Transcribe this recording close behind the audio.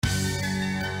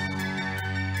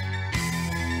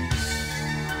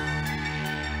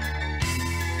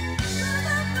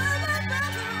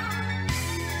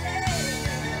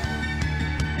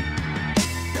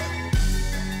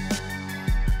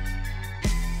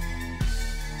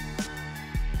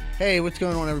Hey, what's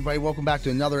going on, everybody? Welcome back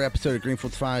to another episode of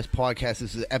Greenfield's Finest Podcast.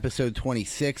 This is episode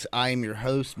 26. I am your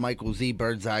host, Michael Z.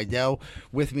 Birdseye-Dell.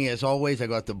 With me, as always, I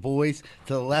got the boys.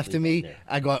 To the left of me,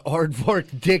 I got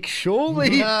Aardvark Dick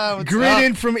Sholey,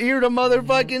 grinning from ear to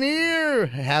motherfucking ear.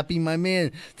 Happy, my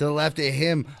man. To the left of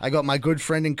him, I got my good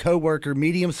friend and co-worker,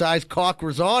 medium-sized Cock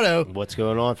Rosado. What's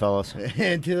going on, fellas?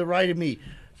 And to the right of me,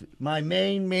 my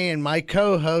main man, my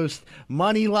co-host,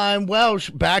 Moneyline Welsh,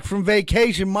 back from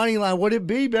vacation. Moneyline, what it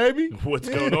be, baby? What's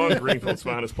going on, Greenfield's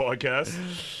Finest Podcast?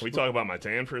 We talk about my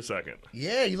tan for a second.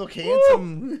 Yeah, you look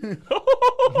handsome.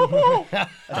 The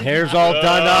hair's all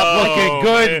done up, looking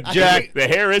good, man. Jack. The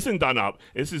hair isn't done up.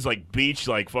 This is like beach,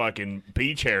 like fucking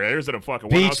beach hair. There's a fucking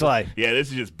Beach life. Yeah, this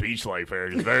is just beach life hair.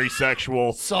 Just very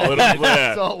sexual. Salt.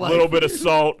 Salt life. Little bit of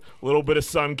salt, little bit of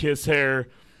sun-kissed hair.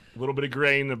 A little bit of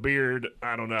gray in the beard.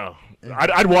 I don't know.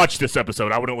 I'd watch this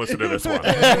episode. I wouldn't listen to this one.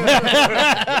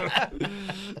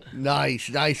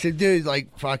 Nice. So, dude,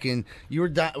 like, fucking, you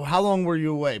were how long were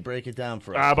you away? Break it down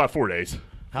for us. About 4 days.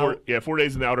 How- 4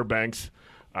 days in the Outer Banks.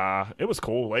 It was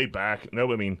cool, laid back.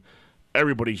 No, I mean,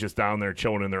 everybody's just down there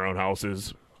chilling in their own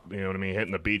houses. You know what I mean?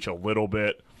 Hitting the beach a little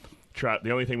bit.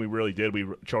 The only thing we really did, we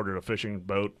chartered a fishing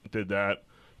boat. Did that.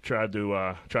 Tried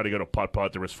to go to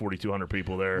putt-putt. There was 4,200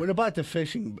 people there. What about the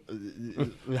fishing?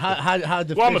 How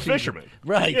the Well, I'm a fishing- fisherman.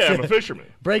 Right. Yeah, I'm a fisherman.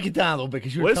 Break it down a little bit,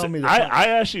 because you were telling me Listen, that. I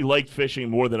actually liked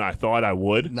fishing more than I thought I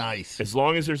would. Nice. As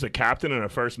long as there's a captain and a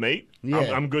first mate,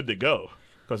 Yeah. I'm good to go.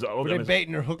 Because They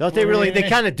baiting their hook. Don't they really? They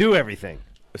kind of do everything.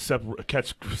 except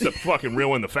fucking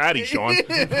reeling the fatty, Sean.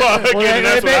 Well,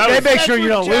 they make sure you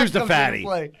don't Jack lose the comes into fatty.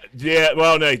 play. Yeah,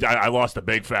 well, no, I lost the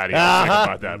big fatty. I was thinking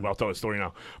about that. Well, I'll tell the story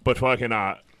now. But fucking,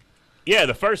 yeah,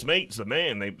 the first mate's the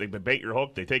man. They bait your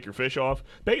hook. They take your fish off.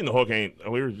 Baiting the hook ain't.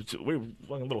 We were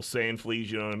like little sand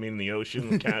fleas, you know what I mean, in the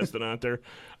ocean, casting out there.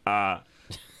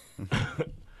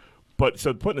 But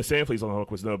so putting the sand fleas on the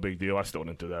hook was no big deal. I still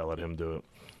didn't do that. I let him do it.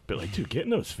 But like, dude, getting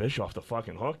those fish off the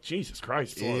fucking hook, Jesus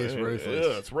Christ, It is ruthless.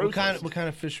 Yeah, it's ruthless. What kind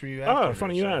of fish were you Oh, after?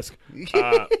 funny you ask.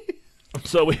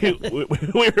 So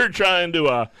we were trying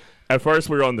to. At first,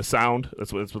 we were on the Sound.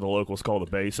 That's what the locals call the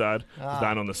Bayside. It's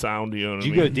down on the Sound. You know what Did I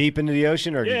you mean? go deep into the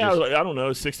ocean, or did Yeah, you just... I don't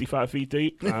know, 65 feet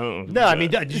deep. I don't No, I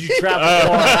mean, did you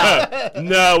travel far?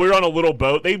 no, we were on a little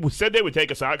boat. They said they would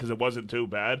take us out because it wasn't too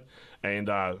bad. And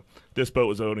this boat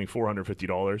was only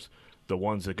 $450. The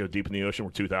ones that go deep in the ocean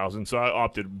were $2,000. So I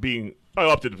opted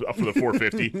up for the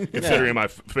 $450, considering my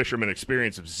fisherman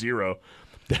experience of zero.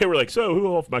 They were like, so who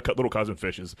all my little cousin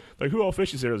fishes? Like, who all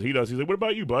fishes here? He does. He's like, what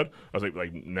about you, bud? I was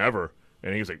like never.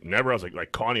 And he was like, never. I was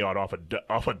like Conneaut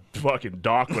off a fucking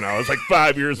dock when I was like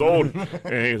 5 years old.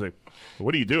 And he was like,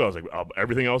 what do you do? I was like,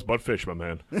 everything else but fish, my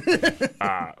man.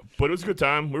 But it was a good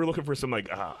time. We were looking for some, like,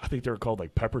 I think they were called,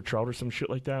 like, pepper trout or some shit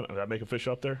like that. Did I make a fish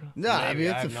up there? No, I mean, Maybe.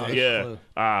 it's I a have no fish. idea.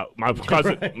 Yeah. My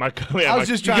cousin. I was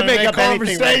just You trying can to make make up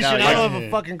anything right conversation. now, I yeah. don't have a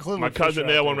fucking clue. My what fish cousin are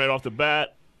nailed out one there. right off the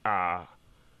bat.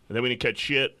 And then we didn't catch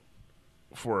shit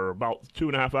for about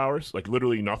 2.5 hours. Like,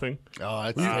 literally nothing. Oh,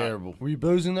 that's terrible. Were you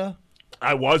boozing though?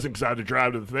 I wasn't because I had to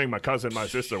drive to the thing. My cousin and my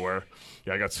sister were.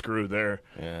 Yeah, I got screwed there.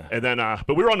 Yeah. And then,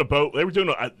 but we were on the boat. They were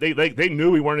doing. They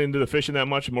knew we weren't into the fishing that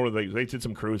much. More, they did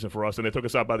some cruising for us, and they took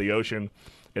us out by the ocean,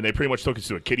 and they pretty much took us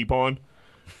to a kiddie pond,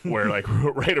 where like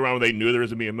right around where they knew there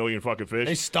was gonna be a million fucking fish.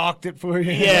 They stocked it for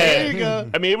you. Yeah, There you go.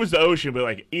 I mean, it was the ocean, but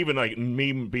like even like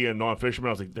me being a non-fisherman,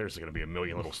 I was like, "There's gonna be a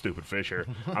million little stupid fish here."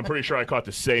 I'm pretty sure I caught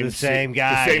the same guy, the same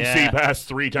yeah. sea bass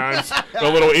 3 times. The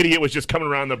little idiot was just coming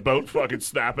around the boat, fucking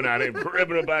snapping at it, and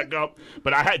ripping it back up.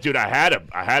 But I had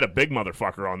a big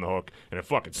motherfucker on the hook, and it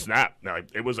fucking snapped. Now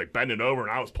it was like bending over,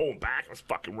 and I was pulling back, I was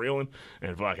fucking reeling,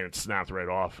 and fucking it snapped right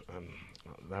off. And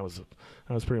that was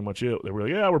pretty much it. They were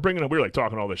like, yeah, we were like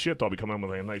talking all this shit. Thought we come in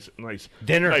with like a nice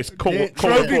Dinner. nice cold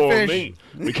Trophy full of fish. meat.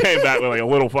 We came back with like a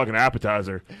little fucking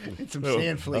appetizer. And some Oh,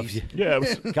 sand fleas. Yeah, it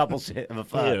was couple of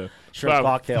yeah. shrimp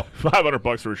cocktail.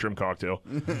 $500 for a shrimp cocktail.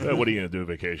 What are you gonna do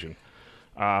vacation?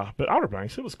 But Outer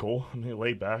Banks, it was cool. I mean,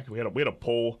 laid back. We had a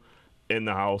pool in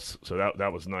the house, so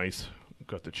that was nice.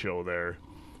 Got to chill there.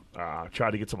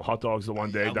 Tried to get some hot dogs the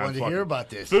one day. I down wanted to fucking hear about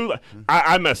this. Food.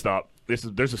 I messed up. There's a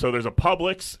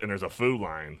Publix and there's a Food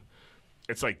Line.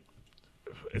 It's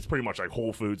pretty much like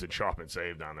Whole Foods and Shop and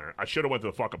Save down there. I should have went to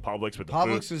the fucking Publix, but the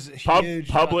Publix food, is a huge shopping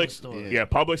Publix, store. yeah,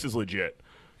 Publix is legit.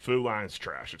 Food Line's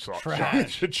trash. It's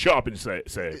Trash. It's Shop and Save.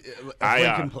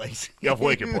 Lincoln Place. Yeah,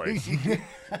 Lincoln Place.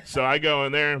 So I go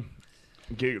in there,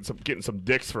 getting some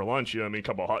dicks for lunch. You know what I mean? A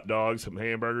couple of hot dogs, some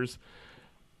hamburgers.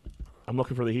 I'm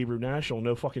looking for the Hebrew National.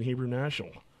 No fucking Hebrew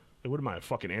National. what am I, a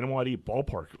fucking animal? I'd eat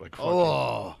ballpark. Like, fucking,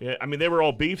 Oh. yeah. I mean, they were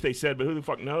all beef. They said, but who the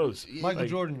fuck knows? Michael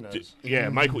Jordan knows. Yeah,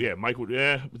 Michael. Yeah, Michael.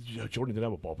 Yeah, Jordan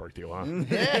didn't have a ballpark deal, huh?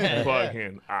 Yeah.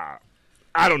 Fucking.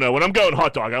 I don't know. When I'm going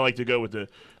hot dog, I like to go with the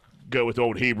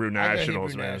old Hebrew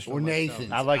Nationals, Hebrew man. National Or myself.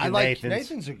 Nathan's. I like Nathan's.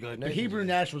 Nathan's are good. The Nathan's Hebrew are good.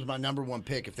 Nationals was my number one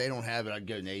pick. If they don't have it, I'd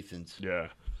go Nathan's. Yeah.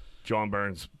 John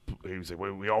Burns, he was like,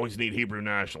 we always need Hebrew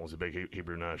Nationals. He's a big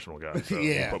Hebrew National guy. So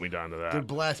Yeah. he put me down to They're that.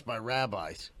 blessed by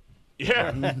rabbis. Yeah.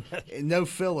 And no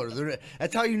filler.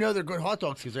 That's how you know they're good hot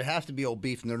dogs, because there has to be old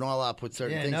beef, and they're not allowed to put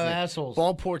certain Yeah, things no in it. assholes.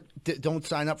 Ballpark, don't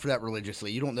sign up for that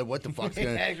religiously. You don't know what the fuck's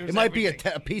going Yeah, to. there's It might be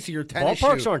everything. a piece of your tennis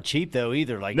Ballparks shoe. aren't cheap though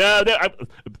either. Like No,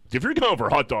 if you're going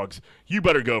for hot dogs, you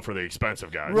better go for the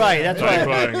expensive guys. Right, that's Like,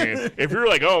 right. fucking, if you're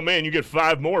like, oh man, you get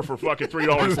 5 more for fucking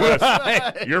 $3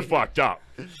 less, you're fucked up.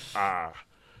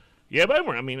 Yeah, but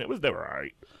I mean, they were all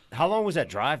right. How long was that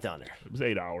drive down there? It was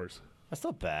 8 hours. That's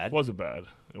not bad. It wasn't bad.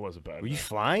 It wasn't bad. Were you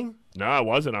flying? No, I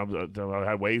wasn't. I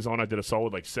had Waze on. I did a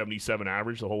solid like 77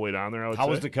 average the whole way down there. I would How say.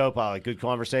 was the co-pilot? Good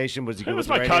conversation? Was he good It was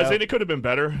with my the radio? cousin. It could have been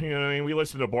better. You know what I mean? We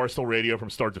listened to Barstool Radio from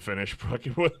start to finish,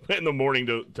 fucking in the morning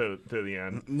to the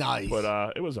end. Nice.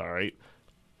 But it was all right.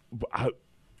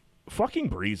 Fucking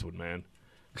Breezewood, man.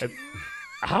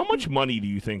 How much money do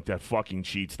you think that fucking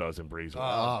Sheets does in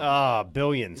Breezewood?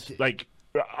 Billions. Like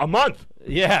a month.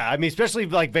 Yeah, I mean, especially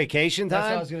like vacation time. That's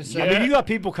what I was gonna say. I mean, Yeah. you got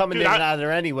people coming Dude, in and out of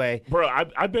there anyway. Bro,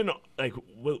 I've been like,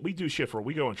 we do shit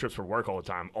we go on trips for work all the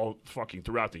time, all fucking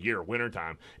throughout the year,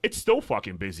 wintertime. It's still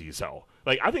fucking busy as hell.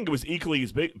 Like, I think it was equally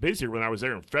as busier when I was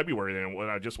there in February than when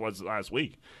I just was last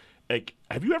week. Like,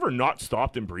 have you ever not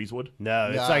stopped in Breezewood? No,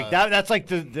 it's No. like that. That's like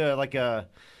the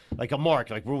like a mark.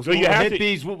 Like we'll So you we'll have hit to-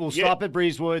 Bees, we'll yeah. stop at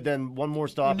Breezewood, then one more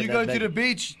stop. When you and go then to the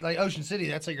beach, like Ocean City,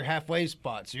 that's like your halfway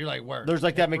spot. So you're like, where? there's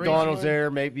like that McDonald's Breezewood?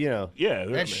 there, maybe Yeah.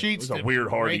 That Sheets There's a that weird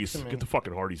breaks Hardee's. them in. Get the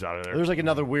fucking Hardee's out of there. There's like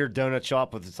another weird donut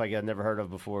shop with it's like I've never heard of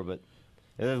before, but.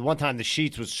 One time the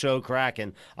Sheets was so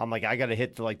cracking, I'm like, I got to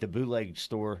hit the bootleg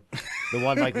store, the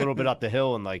one like a little bit up the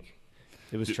hill, and like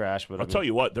it was trash. But I'll tell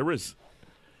you what, there's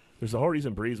the Hardee's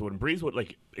in Breezewood, and Breezewood,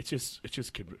 like, it's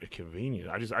just convenient.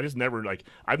 I just never, like,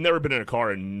 I've never been in a car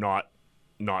and not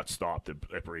stopped at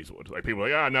Breezewood. Like, people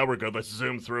are like, now we're good. Let's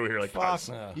zoom through here. Like, Fuck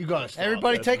no. You got to stop.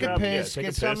 Everybody Let's take a grab- piss, take a get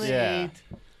piss. something Yeah. to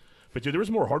eat. But dude, there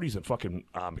was more Hardee's than fucking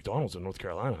McDonald's in North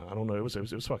Carolina. I don't know. It was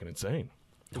fucking insane.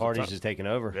 Hardee's is taking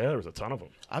over. Yeah, there was a ton of them.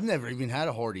 I've never even had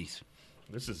a Hardee's.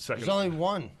 This is the second. There's only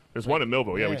one. There's one in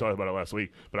Millville. Yeah, we Yeah. talked about it last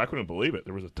week, but I couldn't believe it.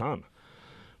 There was a ton.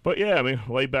 But yeah, I mean,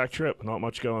 laid back trip, not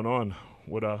much going on.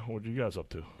 What you guys up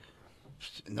to?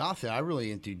 Nothing. I really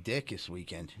didn't do dick this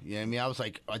weekend. You know what I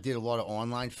mean? I did a lot of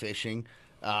online fishing,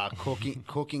 cooking.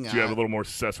 Do you have a little more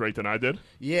success rate than I did?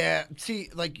 Yeah, see,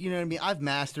 like, you know what I mean? I've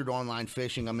mastered online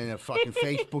fishing. I'm in a fucking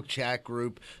Facebook chat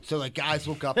group. So, like, guys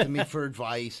look up to me for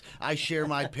advice. I share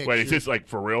my pictures. Wait, is this like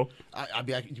for real? I'll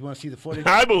be like, do you want to see the footage?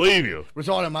 I believe you.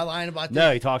 Rizal, am I lying about this?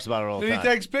 No, he talks about it all the Dude, he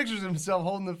time. takes pictures of himself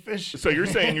holding the fish. So you're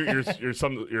saying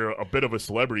you're a bit of a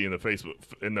celebrity in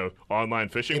the online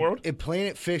fishing world? In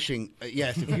Planet Fishing,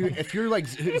 yes. If you're like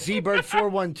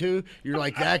ZBird412, you're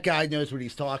like, that guy knows what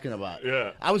he's talking about.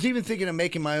 Yeah. I was even thinking of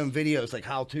making my own videos, like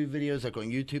how-to videos, like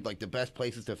on YouTube, like the best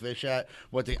places to fish at.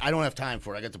 I don't have time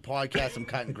for it. I got the podcast. I'm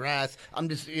cutting grass. I'm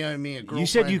just, you know what I mean. You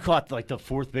said you caught like the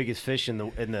fourth biggest fish in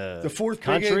the fourth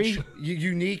country. biggest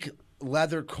unique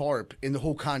leather carp in the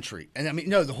whole country, and I mean,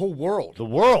 no, the whole world. The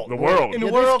world. The world. In the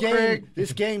Yeah, world, this Craig.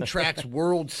 this game tracks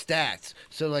world stats.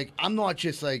 So like, I'm not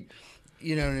just like,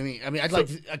 you know what I mean. I mean, I'd like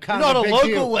to, kind You're of not a big local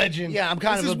deal. legend. Yeah, I'm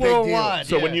kind This of is a big worldwide.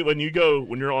 So Yeah. when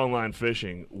you're online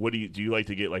fishing, what do you like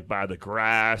to get, like, buy the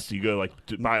grass? Do you go like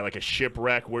to buy like a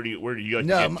shipwreck? Where do you like deal. to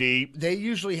No, get deep? they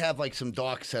usually have like some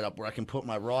docks set up where I can put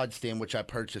my rod stand, which I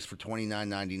purchased for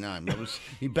 $29.99. That was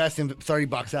the best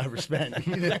 $30 I ever spent.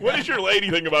 What does your lady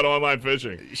think about online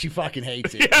fishing? She fucking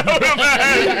hates it.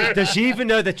 Does she even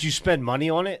know that you spend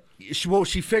money on it?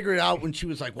 She figured it out when she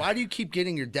was like, "Why do you keep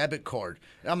getting your debit card?"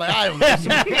 And I'm like, "I don't know."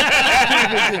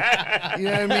 You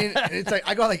know what I mean? And it's like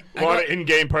I got like A lot of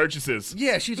in-game purchases.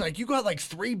 yeah. She's like, "You got like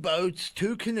 3 boats,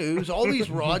 2 canoes, all these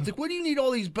rods. Like, what do you need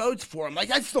all these boats for?" I'm like,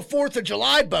 "That's the 4th of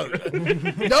July boat.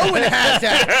 No one has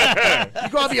that. You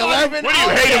gotta be 11. What do you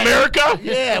hate America?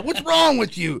 Yeah, what's wrong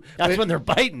with you?" That's But- when they're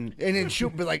biting. and then she'll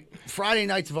be like, Friday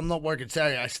nights, if I'm not working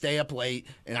Saturday, I stay up late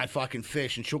and I fucking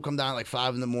fish. And she'll come down at like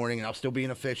 5 in the morning and I'll still be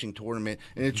in a fishing tournament.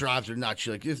 And it drives her nuts.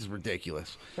 She's like, this is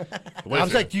ridiculous. I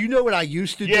was like, do you know what I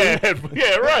used to do.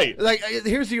 Yeah, right. Like,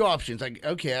 here's the options. Like,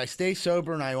 okay, I stay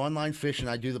sober and I online fish and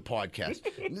I do the podcast.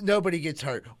 Nobody gets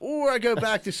hurt. Or I go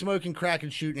back to smoking crack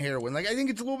and shooting heroin. Like, I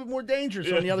think it's a little bit more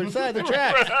dangerous on the other side of the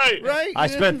tracks. Right. I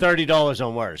spent $30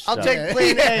 on worse. I'll so. take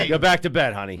plan A. Go back to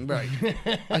bed, honey. Right.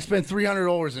 I spent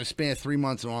 $300 in a span of 3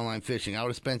 months on online fishing. I would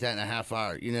have spent that in a half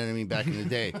hour. You know what I mean? Back in the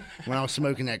day when I was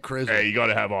smoking that Crizzle. Hey, you got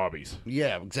to have hobbies.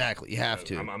 Yeah, exactly. You have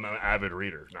to. I'm an avid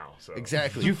reader now. So.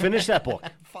 Exactly. Did you finish that book?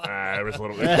 It was a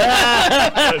little.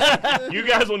 You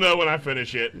guys will know when I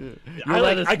finish it.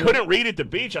 let us I know. couldn't read at the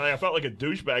beach. I felt like a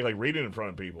douchebag, like reading in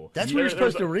front of people. That's where you're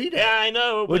supposed to read it. Yeah, I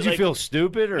know. Would but, you like, feel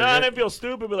stupid? Or No, I didn't feel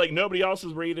stupid, but like nobody else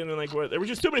is reading, and like there were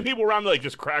just too many people around to like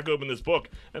just crack open this book,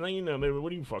 and then maybe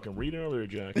what are you fucking reading over there,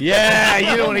 Jack? Yeah,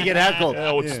 you don't want to get heckled.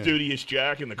 Old studious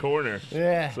Jack in the corner.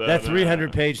 Yeah. So, That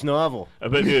 300-page novel.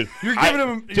 But dude, You're giving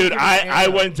him- you're Dude, giving I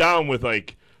him went down with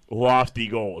like lofty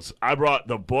goals. I brought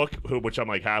the book, which I'm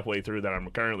like halfway through that I'm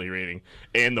currently reading,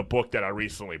 and the book that I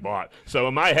recently bought. So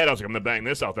in my head, I was like, I'm gonna bang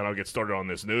this out, then I'll get started on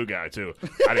this new guy too.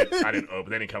 I didn't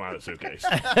open. Then he come out of the suitcase.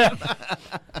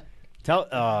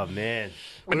 Oh man.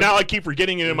 And now I keep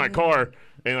forgetting it in my car,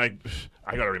 and like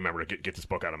I gotta remember to get this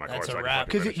book out of my car. That's so a I can wrap.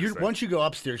 fucking Because finish this thing. once you go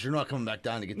upstairs, you're not coming back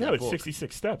down to get No, that it's book.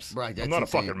 66 steps. Right, that's I'm not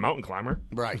insane. a fucking mountain climber.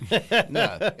 Right.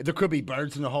 No. There could be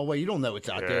birds in the hallway. You don't know what's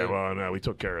out Yeah, there. well, no, we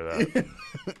took care of that.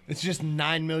 It's just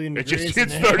 9 million It's degrees. just in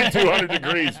it's there. 3,200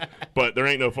 degrees, but there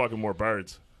ain't no fucking more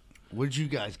birds. What did you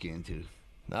guys get into?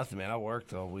 Nothing, man. I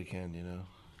worked all weekend, you know.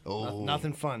 Oh,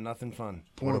 Nothing fun. Nothing fun.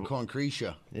 Porno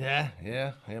Concretia. Yeah.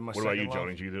 My What about you, second love.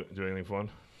 Johnny? Did you do anything fun?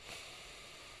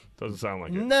 Doesn't sound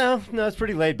like it. No, it's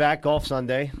pretty laid back. Golf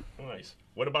Sunday. Nice.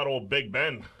 What about old Big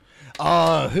Ben?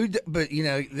 But you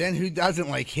know, then who doesn't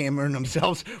like hammering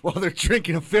themselves while they're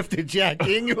drinking a fifth of Jack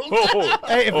Daniels?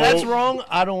 Hey, if that's Old- wrong,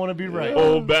 I don't want to be right.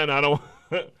 Old Ben, I don't.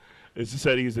 It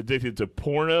said he's addicted to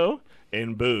porno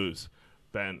and booze.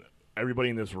 Ben, everybody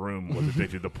in this room was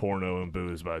addicted to porno and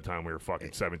booze by the time we were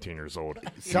fucking 17 years old.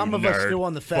 Some You of us nerd. still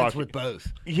on the fence Fuck. with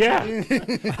both. Yeah.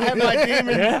 I have my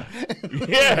demons.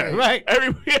 Yeah. Right.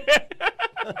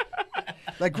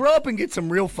 Like, grow up and get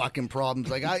some real fucking problems.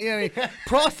 Like,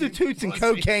 prostitutes and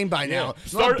cocaine by now.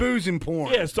 Start- Not booze and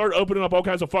porn. Yeah, start opening up all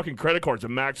kinds of fucking credit cards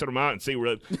and maxing them out and see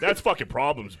where that's fucking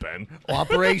problems, Ben.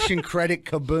 Operation Credit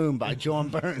Kaboom by John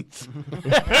Burns.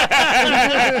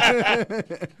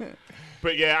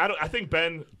 But yeah, I think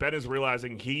Ben is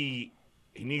realizing he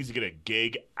needs to get a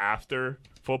gig after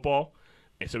football,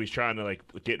 and so he's trying to like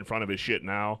get in front of his shit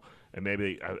now. And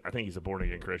maybe I think he's a born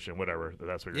again Christian, whatever.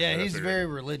 That's what. Yeah, that's he's what very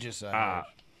religious. So I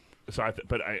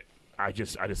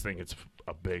just think it's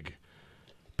a big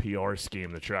PR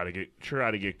scheme to try to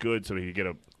get good so he can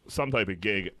get some type of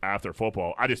gig after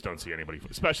football. I just don't see anybody,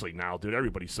 especially now, dude.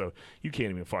 Everybody's so you can't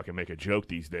even fucking make a joke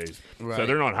these days. So Right.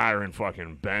 they're not hiring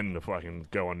fucking Ben to fucking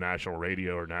go on national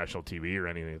radio or national TV or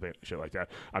anything shit like that.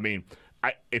 I mean,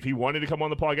 if he wanted to come on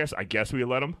the podcast, I guess we would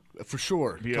let him. For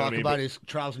sure. You know what Talk I mean? about But- his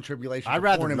trials and tribulations. I'd of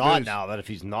rather porn and not booze. now that if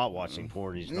he's not watching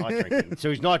porn, he's not drinking. So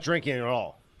he's not drinking at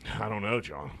all. I don't know,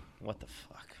 John. What the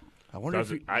fuck? I wonder if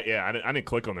Doesn't- I didn't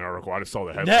click on the article. I just saw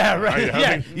the headline. Yeah,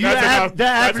 right. You have the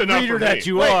avid reader that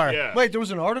you are. Yeah. Wait, there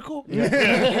was an article?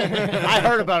 I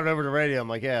heard about it over the radio. I'm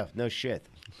like, yeah, no shit.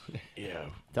 Yeah.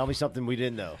 Tell me something we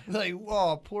didn't know. Like,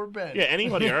 oh, poor Ben. Yeah,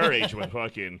 anybody our age when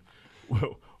fucking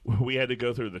we had to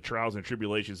go through the trials and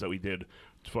tribulations that we did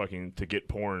to get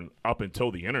porn up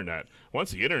until the internet.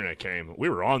 Once the internet came, we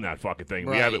were on that fucking thing.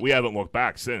 Right. We haven't looked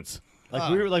back since.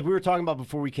 We were talking about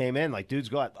before we came in. Like, dudes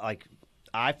got like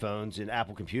iPhones and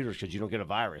Apple computers because you don't get a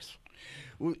virus.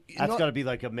 Well, you That's know- got to be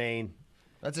like a main.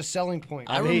 That's a selling point.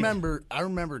 I mean-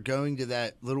 remember going to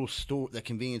that little store, that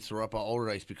convenience store up at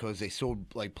Alderdice because they sold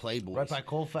like Playboys. Right by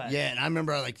Colfax. Yeah, and I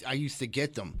remember I used to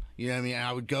get them. You know what I mean? And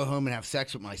I would go home and have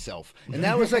sex with myself, and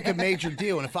that was like a major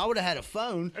deal. And if I would have had a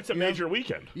phone, That's a you know, major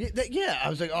weekend. Yeah, I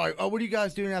was like, all right, what are you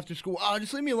guys doing after school? Oh,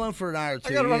 just leave me alone for an hour or two.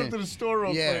 I gotta run yeah. up to the store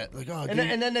real Yeah, quick. like, oh, and, dude. then,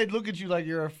 and then they'd look at you like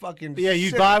you're a fucking Yeah, you'd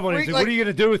sick buy one. freak. And say, what are you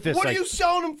gonna do with this? What Like, are you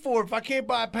selling them for if I can't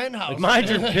buy a penthouse? like, mind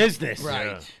your business. Right.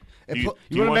 Yeah. And Do pl-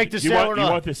 you wanna make this do you sale want, or do you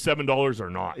not? want this $7 or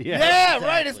not? Yeah. Yeah, Exactly.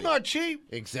 right. It's not cheap.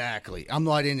 Exactly. I'm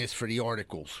not in this for the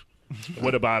articles.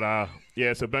 What about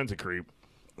so Ben's a creep.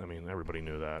 I mean, everybody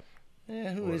knew that.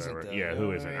 Yeah, who Whatever. not though? Yeah, You who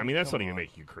know isn't? what I mean, that's Come not even on.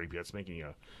 making you creepy. That's making you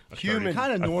a Human.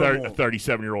 Kinda a normal.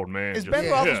 37-year-old man. Is just- Ben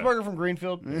yeah. Roethlisberger from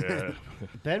Greenfield? Yeah.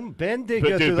 Ben did But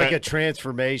go dude, through like Ben- a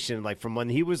transformation, like from when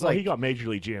he was Well, like. he got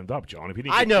majorly jammed up, John. If he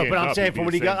didn't I get know, jammed but I'm up, saying he'd be from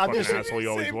when the he got- same I'm just fucking saying- asshole he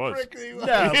always Same was. prick he was.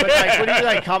 No, but like when he was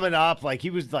like coming up, like he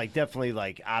was like definitely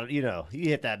like out. You know, he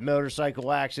hit that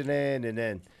motorcycle accident, and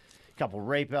then couple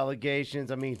rape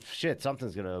allegations. I mean, shit,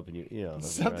 something's gonna open you. You know,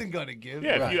 Something gonna give.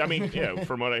 Yeah, Right. if you, I mean, yeah.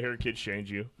 From what I hear, kids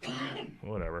change you.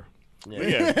 Whatever.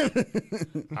 Yeah.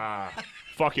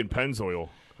 Fucking Pennzoil.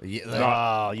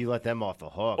 Yeah, Oh, you let them off the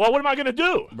hook. Well, what am I gonna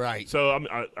do? Right. So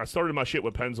I started my shit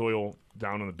with Pennzoil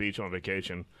down on the beach on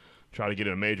vacation. Try to get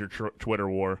in a major Twitter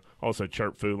war. Also,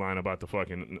 chirp Food Line about the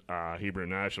fucking Hebrew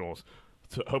Nationals,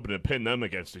 hoping to pin them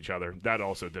against each other. That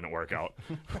also didn't work out.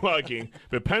 Fucking,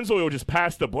 but Pennzoil just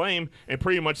passed the blame and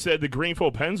pretty much said the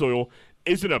Greenfield Pennzoil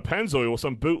isn't a Pennzoil,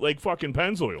 some bootleg fucking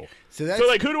Pennzoil. So So,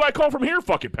 that's- who do I call from here?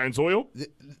 Fucking Pennzoil.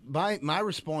 my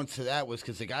response to that was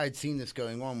because the guy had seen this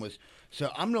going on was, so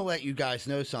I'm going to let you guys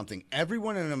know something.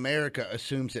 Everyone in America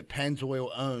assumes that Pennzoil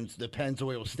owns the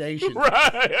Pennzoil station.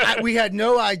 Right. We had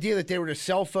no idea that they were a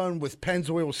cell phone with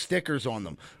Pennzoil stickers on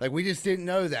them. Like, we just didn't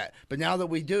know that. But now that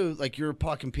we do, like, you're a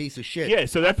fucking piece of shit. Yeah,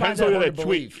 so that I find Pennzoil hard that to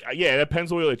believe. that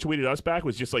Pennzoil that tweeted us back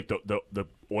was just like the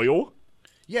oil.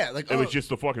 Yeah, like, It was just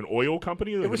the fucking oil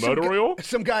company, the it was motor oil.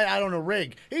 Some guy out on a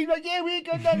rig. He's like, yeah, we ain't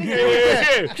got nothing to do Yeah, with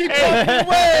that. yeah. Keep walking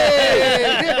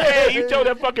away. Hey, you tell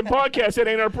that fucking podcast that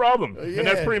ain't our problem, and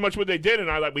that's Yeah. pretty much what they did.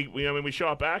 And we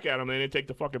shot back at them. They didn't take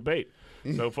the fucking bait.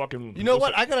 So fucking. You know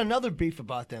what? I got another beef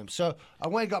about them. So I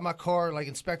went and got my car, like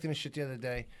inspecting the shit the other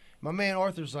day. My man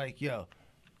Arthur's like, "Yo,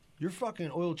 your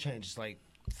fucking oil change is like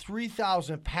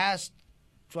 3,000 past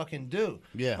fucking due."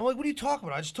 Yeah. I'm like, "What are you talking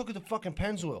about? I just took it to fucking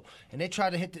Pennzoil, and they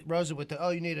tried to hit Rosa with the,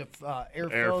 you need a air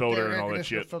filter and air all that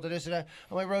conditioner shit. filter, this and that."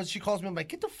 I'm like, Rosa, she calls me. I'm like,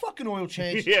 "Get the fucking oil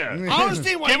change." Yeah. I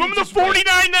understand why. Give you them the just wait.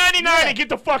 $49.99 and get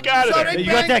the fuck out of So there. they-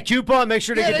 You got that coupon? Make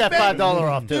sure to Yeah, get that they bang- $5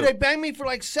 off too. Dude, they banged me for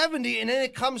like 70, and then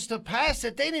it comes to pass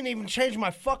that they didn't even change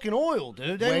my fucking oil,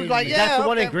 dude. They Wait were a like, minute. "Yeah, That's the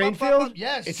one in okay, Greenfield?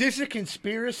 Yes. Is this a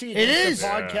conspiracy It against is. the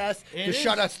podcast It to is.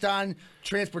 shut us down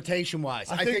transportation-wise?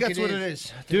 I think that's what it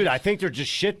is. Dude, I think they're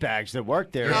just shitbags that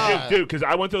work there. Dude, because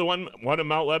I went to the one in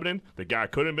Mount Lebanon. The guy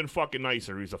couldn't have been fucking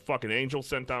nicer. He's a fucking angel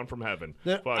sent down from heaven.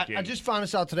 Fucking, I just found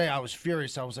this out today. I was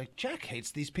furious. I was like, Jack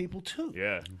hates these people too.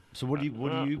 yeah. So what do you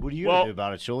well, gonna do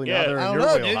about it? Surely yeah. now they're I in don't your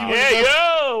know, dude. You wheelhouse. wanna-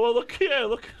 Yeah, yo. Well,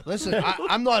 look. Listen,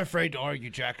 I'm not afraid to argue,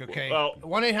 Jack. Okay, Well-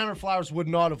 1-800-Flowers would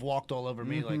not have walked all over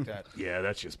me like that. Yeah,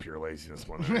 that's just pure laziness.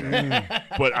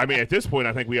 But I mean, at this point,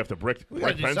 I think we have to brick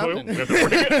gotta do Pennzoil. something. We have to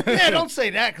brick it. Yeah, don't say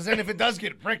that, because then if it does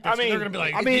get bricked, I mean- they're gonna be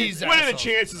like, I mean, "These What are the assholes."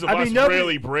 chances of I us mean, nobody,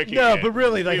 really bricking no, it? but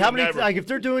really, like, We how would many? never- Like, if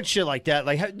they're doing shit like that,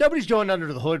 like, nobody's going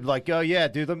under the hood. Like, oh yeah,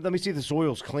 dude, let me see this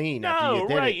oil's clean. after No, you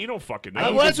did right? It. You don't fucking know. I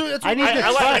need Well, to- that's I need what- to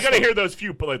I trust gotta them. hear those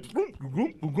few, like, Yeah,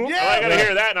 I gotta right.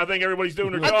 hear that, and I think everybody's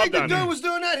doing their I job think the down dude there. was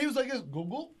doing that. He was like, this,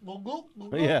 Google, Google,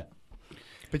 Google. Yeah.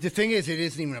 But the thing is, it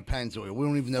isn't even a Pennzoil. We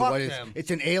don't even know Fuck what it is. them.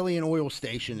 It's an alien oil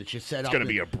station that's just set up. It's gonna in-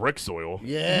 be a brick soil.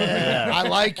 Yeah, I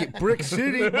like it. Brick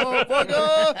City,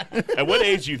 motherfucker. At what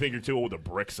age do you think you're too old to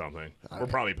brick something? We're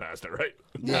probably past it, right?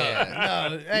 Yeah.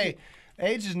 No, hey,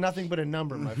 age is nothing but a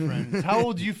number, my friend. How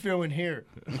old do you feel in here?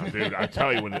 Dude, I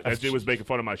tell you, when that dude was making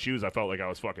fun of my shoes, I felt like I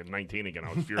was fucking 19 again.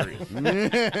 I was furious.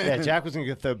 Yeah, Jack was gonna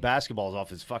go throw basketballs off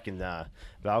his fucking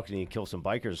balcony and kill some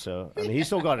bikers. So I mean, he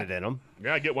still got it in him.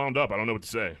 Yeah, I get wound up. I don't know what to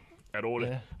say. At old,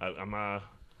 Yeah. I'm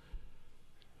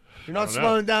You're not I don't know.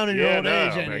 slowing down in your Yeah, old no,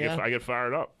 age, man, any, I get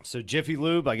fired up. So Jiffy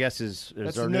Lube, I guess, is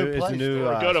That's our the new new. Is place, the new.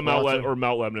 dude. Go to Mount sponsor.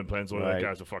 Lebanon, Pennzoil. Right. That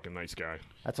guy's a fucking nice guy.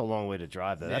 That's a long way to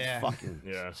drive, though. Yeah. That's fucking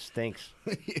Yeah. stinks.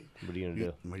 What are you gonna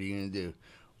do? What are you going to do?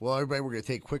 Well, everybody, we're going to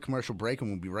take a quick commercial break, and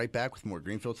we'll be right back with more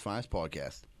Greenfield's Finest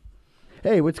podcast.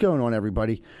 Hey, what's going on,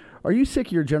 everybody? Are you sick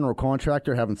of your general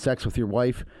contractor having sex with your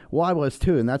wife? Well, I was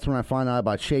too, and that's when I found out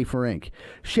about Schaefer Inc.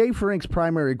 Schaefer Inc.'s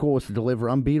primary goal is to deliver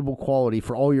unbeatable quality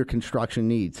for all your construction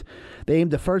needs. They aim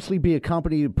to firstly be a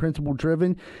company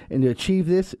principle-driven, and to achieve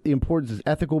this, the importance is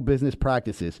ethical business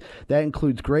practices. That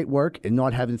includes great work and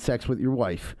not having sex with your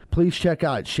wife. Please check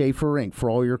out Schaefer Inc. for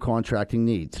all your contracting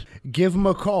needs. Give them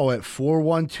a call at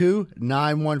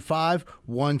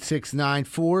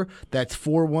 412-915-1694. That's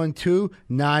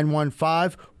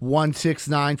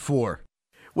 412-915-1694.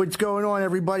 What's going on,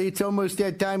 everybody? It's almost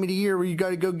that time of the year where you got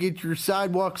to go get your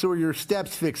sidewalks or your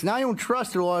steps fixed. And I don't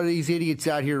trust a lot of these idiots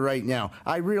out here right now.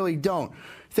 I really don't.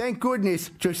 Thank goodness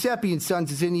Giuseppe and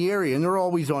Sons is in the area, and they're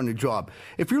always on the job.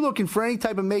 If you're looking for any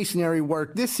type of masonry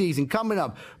work this season coming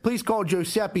up, please call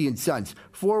Giuseppe and Sons,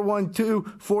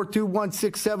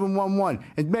 412-421-6711,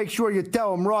 and make sure you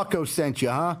tell them Rocco sent you,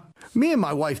 huh? Me and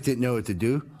my wife didn't know what to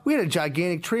do. We had a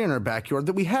gigantic tree in our backyard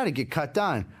that we had to get cut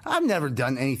down. I've never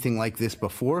done anything like this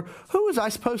before. Who was I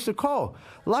supposed to call?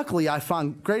 Luckily, I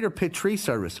found Greater Pitt Tree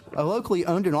Service, a locally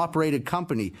owned and operated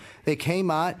company. They came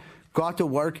out, got to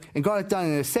work, and got it done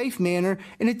in a safe manner,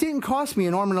 and it didn't cost me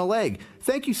an arm and a leg.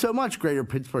 Thank you so much, Greater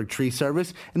Pittsburgh Tree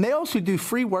Service. And they also do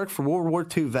free work for World War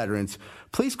II veterans.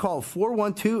 Please call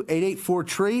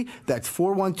 412-884-TREE. That's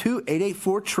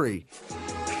 412-884-TREE.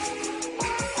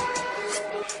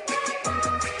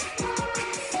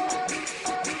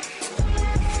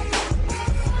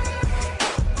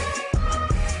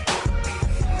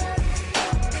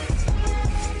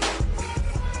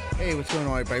 Hey, what's going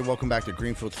on, everybody? Welcome back to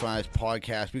Greenfield's Finest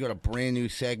Podcast. We got a brand new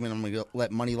segment. I'm going to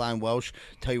let Moneyline Welsh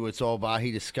tell you what it's all about.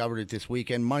 He discovered it this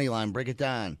weekend. Moneyline, break it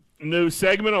down. New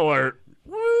segment alert.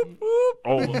 Whoop, whoop.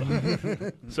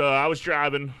 Oh. So I was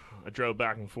driving. I drove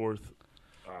back and forth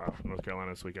North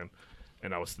Carolina this weekend.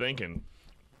 And I was thinking,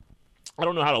 I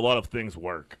don't know how a lot of things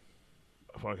work.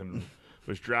 I fucking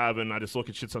was driving. I just look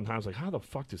at shit sometimes like, how the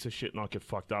fuck does this shit not get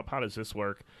fucked up? How does this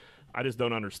work? I just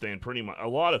don't understand pretty much. A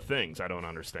lot of things I don't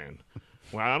understand.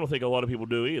 Well, I don't think a lot of people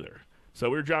do either. So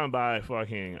we were driving by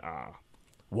fucking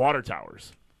water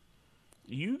towers.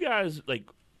 You guys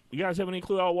have any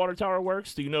clue how a water tower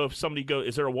works? Do you know if somebody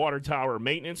is there a water tower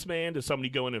maintenance man? Does somebody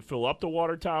go in and fill up the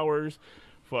water towers?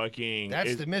 That's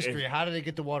the mystery. How do they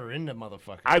get the water in the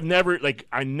motherfucker? I've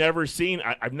never seen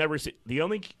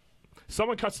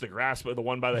someone cuts the grass by the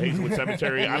one by the Hazelwood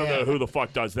Cemetery. I don't know who the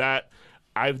fuck does that.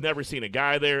 I've never seen a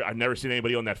guy there. I've never seen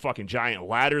anybody on that fucking giant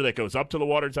ladder that goes up to the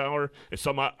water tower. Is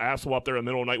some asshole up there in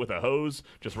the middle of the night with a hose,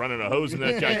 just running a hose in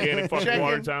that gigantic fucking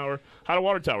water tower? How do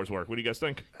water towers work? What do you guys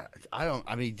think? I don't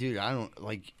know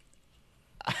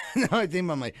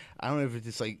if it's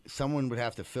just like someone would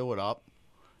have to fill it up.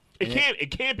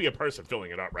 It can't be a person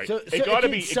filling it up, right? So it got to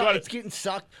be. It's getting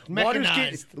sucked.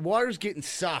 Water's getting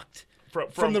sucked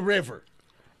from the river.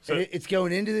 So it's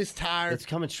going into this tire. It's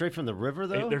coming straight from the river,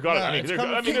 though?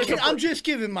 I'm just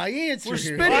giving my answer. We're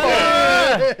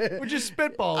spitballing. We're just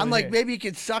spitballing. I'm like, maybe it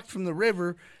gets sucked from the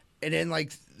river, and then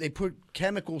like they put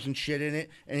chemicals and shit in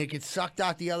it, and it gets sucked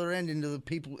out the other end into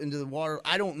the water.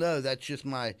 I don't know. That's just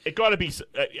my. It got to be.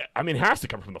 It has to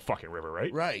come from the fucking river,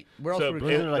 right? Right. Where else? Isn't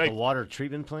there like a water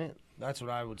treatment plant? That's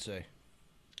what I would say.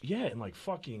 Yeah, and like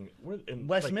fucking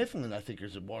West Mifflin, I think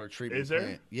there's a water treatment is there?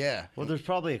 plant. Yeah. Well, there's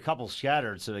probably a couple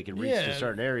scattered so they can reach to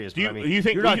certain areas. Do you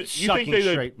think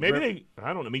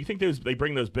they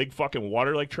bring those big fucking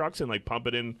water like trucks and like pump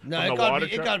it in? No, it got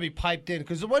to be piped in.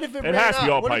 Because what if it ran has to be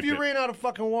all out? What if piped you in. ran out of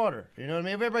fucking water? You know what I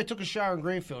mean? If everybody took a shower in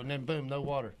Greenfield and then boom, no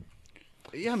water.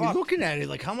 Yeah, I mean, looking at it,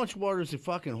 like how much water does it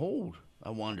fucking hold? I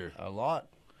wonder. A lot.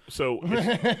 So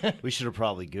we should have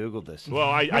probably Googled this. Well,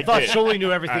 I thought did. Shuli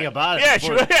knew everything about it. Yeah,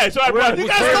 sure. Yeah, so we're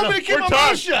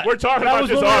talking about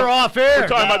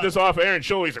this off air, and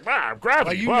Shuli's like,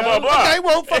 gravity, blah, blah, blah. Okay,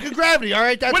 well, fucking gravity, all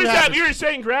right? That's what what is happens. that? You're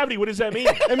saying gravity. What does that mean?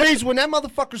 It means when that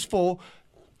motherfucker's full,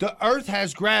 the Earth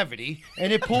has gravity,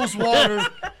 and it pulls water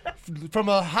from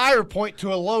a higher point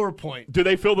to a lower point. Do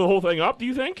they fill the whole thing up, do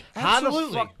you think?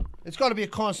 Absolutely. It's got to be a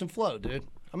constant flow, dude.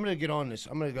 I'm going to get on this.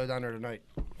 I'm going to go down there tonight,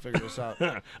 figure this out.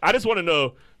 I just want to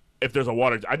know if there's a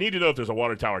water. I need to know if there's a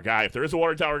water tower guy. If there is a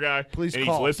water tower guy, please and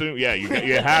call. He's listening. Yeah, you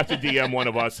have to DM one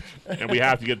of us, and we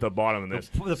have to get to the bottom of this.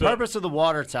 The purpose of the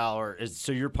water tower is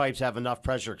so your pipes have enough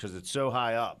pressure because it's so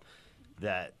high up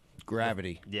that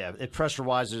gravity. Yeah, it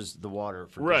pressurizes the water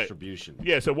for distribution.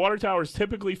 Yeah, so water towers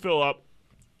typically fill up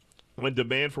when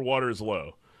demand for water is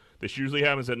low. This usually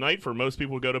happens at night for most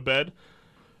people who go to bed.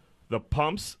 The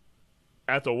pumps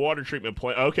at the water treatment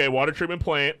plant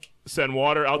send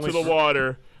water out to the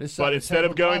water, but instead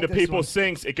of going to people's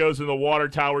sinks, it goes in the water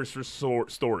towers for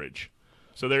storage.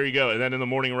 So there you go. And then in the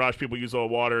morning rush, people use all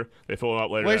the water. They fill it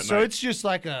up later. Wait, so it's just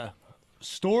like a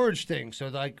storage thing. So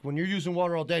like when you're using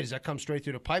water all day, does that come straight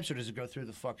through the pipes or does it go through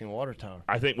the fucking water tower?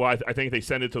 I think. Well, I think they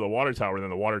send it to the water tower, and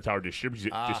then the water tower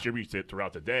distributes it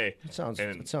throughout the day. It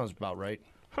sounds about right.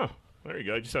 Huh. There you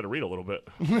go. I just had to read a little bit.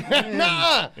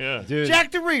 Nuh-uh. Yeah. Dude.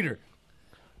 Jack the Reader.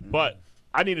 But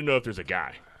I need to know if there's a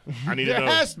guy. I need there to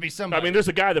know. has to be somebody. I mean, there's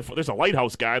a guy there's a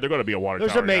lighthouse guy. They're going to be a water tower.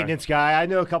 There's a maintenance guy. I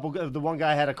know a couple. The one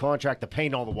guy had a contract to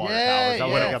paint all the water towers. I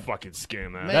want to fucking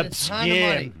skin that. That's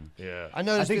scam. Yeah.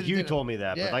 I think you told me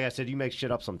that, but like I said, you make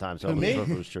shit up sometimes. So I me? don't know if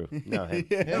it was true. No,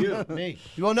 him. Me.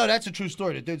 Well, no, that's a true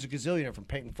story. The dude's a gazillionaire from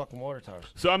painting fucking water towers.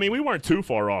 So I mean, we weren't too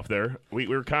far off there. We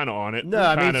were kind of on it. No,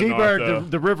 I mean,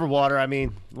 Z-Bird, the river water. I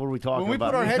mean, what are we talking about? When we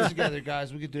about? put our heads together,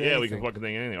 guys, we could do anything. Yeah, we can fucking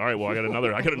think anything. All right, well, I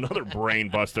got another brain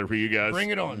buster for you guys. Bring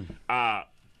it on.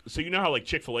 So you know how like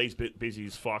Chick-fil-A's busy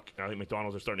as fuck. I think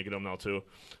McDonald's are starting to get them now too.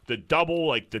 The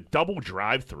double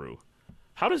drive-through.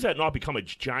 How does that not become a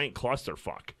giant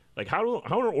clusterfuck? Like how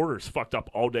are orders fucked up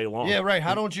all day long? Yeah, right.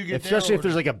 How don't you get especially if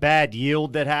there's like a bad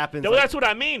yield that happens? Well, that's what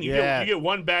I mean. You get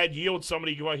one bad yield.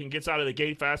 Somebody gets out of the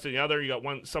gate faster than the other. You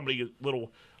got somebody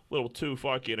little little too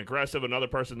fucking aggressive. Another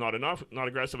person's not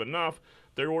aggressive enough.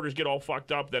 Their orders get all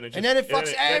fucked up. Then it just, And then it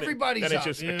fucks everybody's Then up,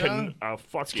 it's just you fucking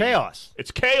It's chaos.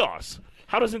 It's chaos.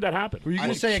 How doesn't that happen? Were you going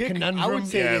to say a conundrum? I would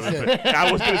say Yeah, it's I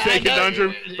was going to say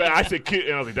conundrum, but I said,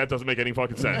 and I was like, that doesn't make any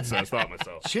fucking sense. So I stopped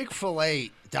myself.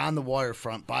 Chick-fil-A down the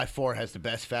waterfront by far has the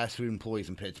best fast food employees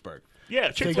in Pittsburgh. Yeah,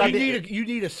 So Chick-fil-A. you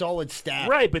need a solid staff.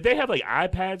 Right, but they have like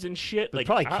iPads and shit. Like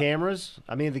Probably cameras.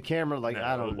 I mean, the camera, like,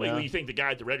 I don't know. You think the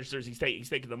guy at the registers, he's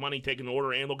taking the money, taking the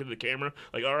order, and looking at the camera?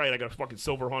 Like, all right, I got a fucking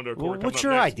silver Honda Accord. Well, coming what's up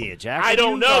your next. idea, Jack? I What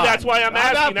don't you know. got? That's why I'm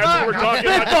asking. That's what we're talking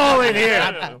about. Spitball in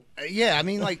here. Yeah, I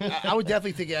mean, like, I would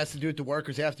definitely think it has to do with the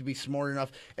workers. They have to be smart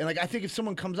enough. And, like, I think if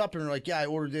someone comes up and they're like, yeah, I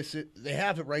ordered this, they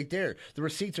have it right there. The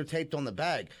receipts are taped on the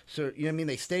bag. So, you know what I mean?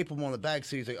 They staple them on the bag.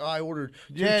 So he's like, oh, I ordered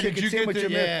two Yeah, did chicken you get sandwiches. the-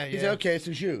 yeah, He's yeah. like, okay, this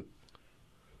is you.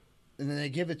 And then they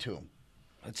give it to him.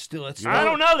 It's still. I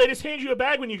don't know. They just hand you a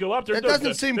bag when you go up. That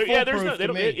doesn't seem yeah, there's foolproof they to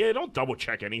don't, me. yeah, they don't double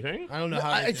check anything. I don't know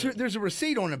how. They do it. There's a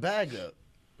receipt on the bag, though.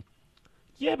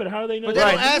 Yeah, but how do they know? But they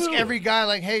that? don't ask every guy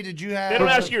like, "Hey, did you have?" They don't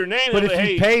ask you your name. But They're if like,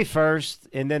 you hey, pay first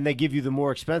and then they give you the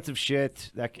more expensive shit,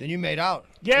 that Then you made out.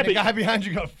 Yeah, And the but- guy behind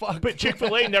you got fucked. But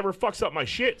Chick-fil-A never fucks up my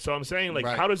shit. So I'm saying, like,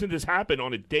 Right. how doesn't this happen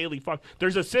on a daily fuck?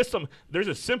 There's a system. There's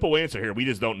a simple answer here. We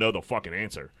just don't know the fucking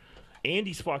answer.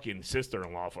 Andy's fucking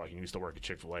sister-in-law fucking used to work at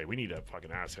Chick-fil-A. We need to fucking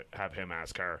have him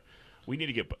ask her. We need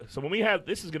to get. So when we have,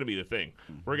 this is going to be the thing.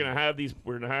 We're gonna have these.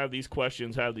 We're gonna have these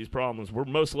questions, have these problems. We're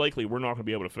most likely we're not gonna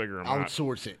be able to figure them out.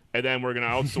 Outsource it. And then we're gonna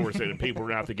outsource it, and people are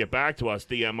gonna have to get back to us,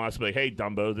 DM us, be like, "Hey,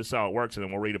 Dumbo, this is how it works," and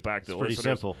then we'll read it back to the pretty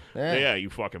listeners. simple. Yeah.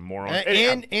 You fucking moron.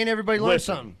 and everybody learns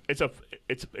Listen, something.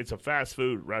 it's a fast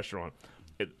food restaurant.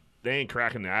 They ain't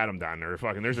cracking the atom down there.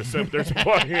 Fucking there's a simple there's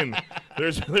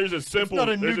a simple Not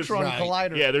a there's neutron Right.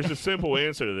 collider. yeah, there's a simple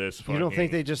answer to this. You don't fucking-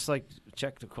 think they just like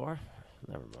check the car?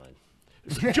 Never mind.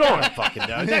 John? Fucking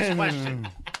no. Next question.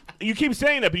 You keep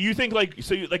saying that, but you think like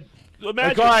so you like Like,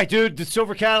 imagine all right, dude, the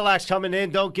silver Cadillac's coming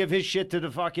in. Don't give his shit to the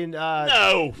fucking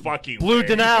no fucking Blue way.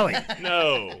 Denali.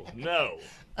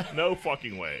 No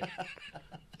fucking way.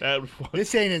 That would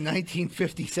This ain't a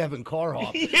 1957 car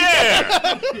hop.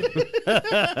 yeah.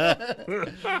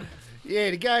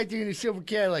 Yeah, the guy doing the silver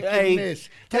Cadillac. Give Hey, him this.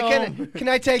 Can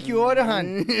I take you order,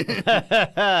 hun?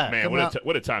 Man, out.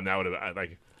 what a time that would have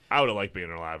like. I would have liked being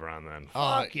alive around then.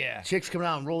 Fuck yeah. Chicks coming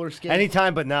out on roller skates.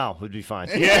 Anytime but now would be fine.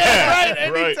 Yeah,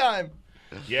 Right, anytime.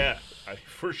 Yeah,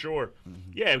 for sure.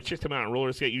 Yeah, chicks come out and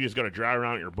roller skate. You just got to drive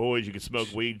around with your boys. You can smoke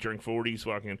weed, drink 40s,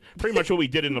 fucking pretty much what we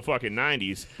did in the fucking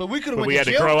 90s. But we could have But went we to had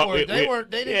to jail grow up. for it.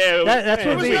 They didn't. Yeah, That's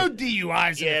There what was we- no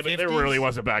DUIs yeah, in the but there 50s. really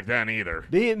wasn't back then either.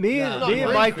 Me and really.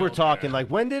 Mike were talking, like,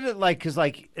 when did it, like, because,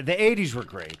 like, the 80s were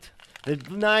great. The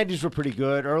 90s were pretty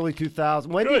good. Early 2000s.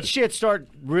 When Good. did shit start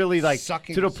really, like,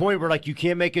 Sucking. to the point where, like, you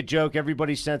can't make a joke,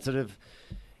 everybody's sensitive?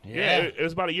 Yeah, it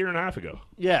was about a year and a half ago.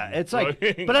 Yeah, it's like,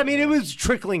 Right. but I mean, it was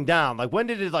trickling down. Like, when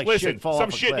did it, like, Listen, shit fall some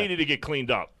off a shit cliff? needed to get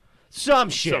cleaned up. Some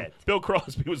shit. Bill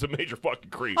Crosby was a major fucking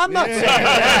creep. I'm not saying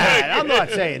that. I'm not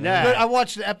saying But I that.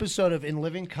 watched the episode of In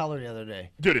Living Color the other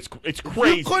day. Dude, it's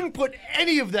crazy. You couldn't put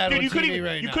any of that Dude, on you TV couldn't even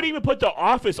right now. couldn't even put The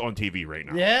Office on TV right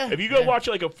now. Yeah? If you go Yeah. watch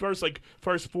like a first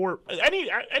four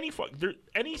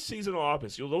any season of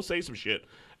Office, they'll say some shit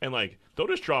and like they'll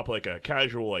just drop like a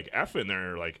casual like F in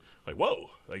there like whoa,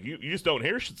 like you just don't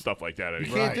hear stuff like that You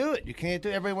anymore. can't do it. You can't do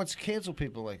it. Everybody wants to cancel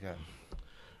people like that.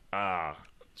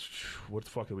 What the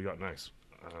fuck have we got next?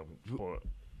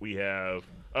 We have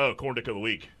Corn Dick of the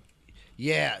Week.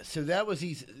 Yeah, so that was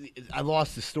these. I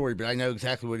lost the story, but I know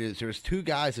exactly what it is. There was two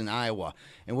guys in Iowa,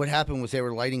 and what happened was they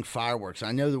were lighting fireworks.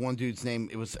 I know the one dude's name.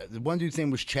 The one dude's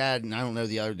name was Chad, and I don't know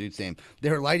the other dude's name.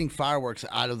 They were lighting fireworks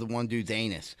out of the one dude's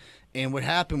anus. And what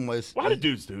happened was, Why do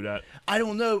dudes do that? I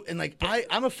don't know. And like,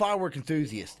 I'm a firework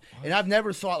enthusiast, and I've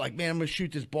never thought like, man, I'm gonna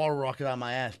shoot this ball rocket out of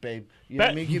my ass, babe. You know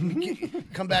what I mean?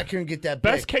 Come back here and get that.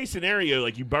 Best big. case scenario,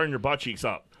 like you burn your butt cheeks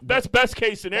up. That's best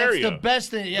case scenario. That's the best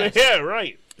thing. Yes. Yeah,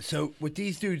 right. So what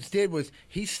these dudes did was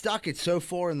he stuck it so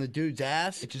far in the dude's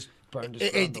ass, It just burned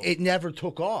his grundle. it never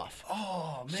took off.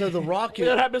 Oh, man. So the rocket,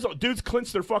 That happens. Dudes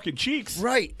clench their fucking cheeks.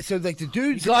 right? So like the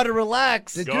dudes, You gotta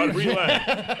relax. God,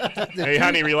 relax. Hey,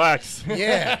 honey, relax.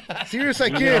 yeah. So you're just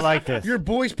like, gonna this. like this. Your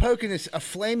boy's poking a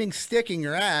flaming stick in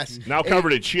your ass. Now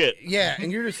covered in shit. Yeah,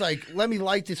 and you're just like, let me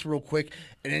light this real quick,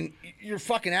 and then your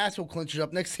fucking asshole clenches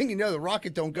up. Next thing you know, the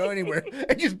rocket don't go anywhere.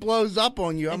 It just blows up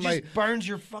on you. It I'm just like, burns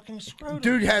your fucking scrotum.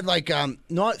 dude had like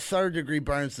not third degree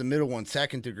burns, the middle one,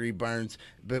 second degree burns,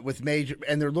 but with major,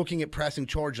 and they're looking at pressing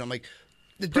charge. I'm like,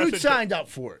 the dude Pressing signed up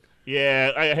for it.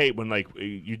 Yeah, I hate when like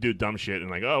you do dumb shit and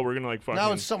like, oh, we're gonna like fucking.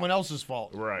 Now it's someone else's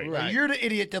fault. Right. Like, you're the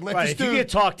idiot that let Right, this if you dude get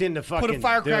talked into fucking put a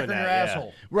firecracker doing in your that, yeah.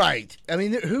 asshole. Right. I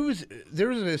mean, there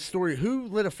was a story. Who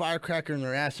lit a firecracker in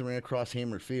their ass and ran across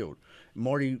Hammer Field?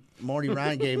 Marty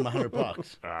Ryan gave him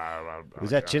 $100. Was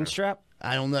that chin strap?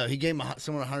 I don't know. He gave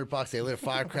someone $100. They lit a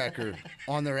firecracker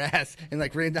on their ass and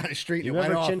like ran down the street. And You it went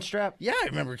remember off. chin strap? Yeah, I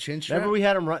remember chin strap. Remember we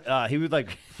had him run? He would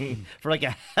like for like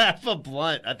a half a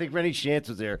blunt. I think Rennie Shantz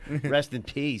was there. Rest in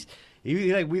peace.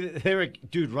 They were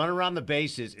dude run around the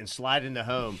bases and slide into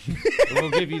home. And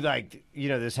we'll give you like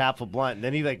this half a blunt. And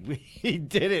then he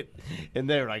did it, and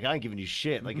they were like, "I ain't giving you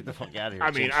shit. Like get the fuck out of here."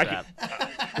 I mean, chin I strap.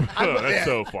 that's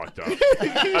so fucked up.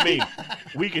 I mean,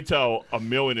 we could tell a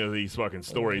million of these fucking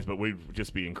stories, but we'd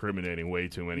just be incriminating way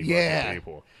too many fucking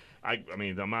people. I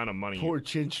mean, the amount of money. Poor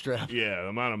chin strap. Yeah, the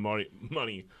amount of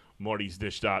money Marty's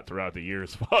dished out throughout the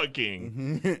years,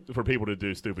 fucking, for people to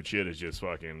do stupid shit is just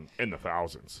fucking in the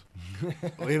thousands.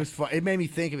 It was fun. It made me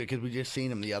think of it because we just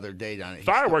seen him the other day down at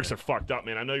Fireworks are fucked up,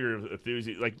 man. I know you're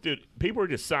enthusiastic. Like, dude, people are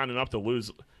just signing up to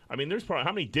lose. I mean, there's probably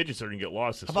how many digits are gonna get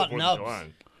lost this How about 4th of nubs?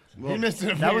 July? He missed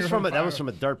it. That was from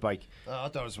a dirt bike. Oh, I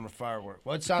thought it was from a firework.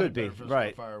 Well, it Could sounded be better if it was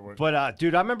right, from a firework. but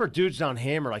dude, I remember dudes down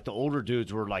Hammer, like the older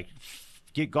dudes, were like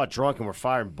got drunk and were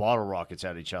firing bottle rockets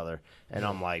at each other, and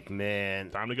I'm like, man,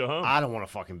 Time to go home. I don't want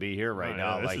to fucking be here right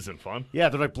now. This like, isn't fun. yeah,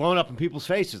 they're like blowing up in people's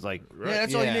faces, like yeah,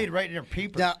 that's all you Yeah. need, right in your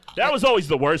peeper. Now, That was always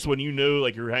the worst when you knew,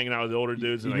 like, you were hanging out with the older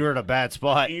dudes. And, you were like, in a bad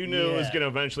spot. you knew it was Yeah. going to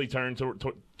eventually turn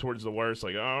towards the worst.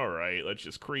 Like, all right, let's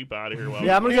just creep out of here. While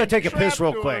Yeah, I'm gonna go take a piss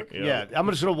real Trapdoor. quick. Yeah. Yeah, I'm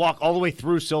just gonna walk all the way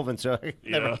through Sylvan, so I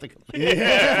never have to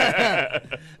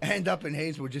end up in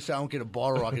Hazelwood just so I don't get a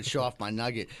bottle rocket show off my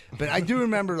nugget. But I do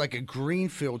remember like a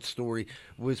Greenfield story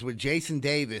was when Jason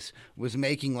Davis was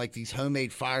making like these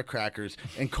homemade firecrackers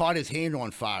and caught his hand on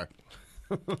fire.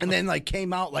 And then like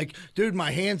came out like, dude,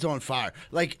 my hand's on fire.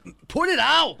 Like, put it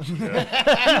out.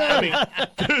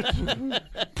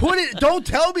 Put it. Don't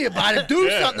tell me about it. Do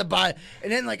something about it.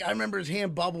 And then like I remember his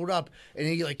hand bubbled up, and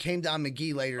he like came down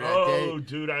McGee later that day. Oh,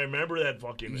 dude, I remember that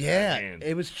fucking Yeah, hand.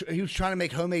 it was. He was trying to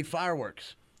make homemade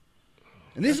fireworks,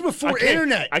 and this is I before can't-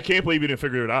 internet. I can't believe you didn't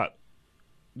figure it out.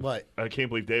 What? I can't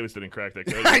believe Davis didn't crack that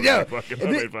code. I know. Fucking And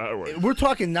homemade it- fireworks. We're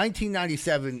talking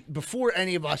 1997, before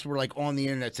any of us were like on the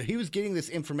internet. So he was getting this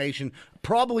information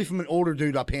probably from an older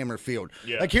dude up Hammer Field.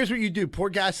 Yeah. Like, here's what you do: pour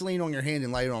gasoline on your hand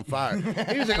and light it on fire.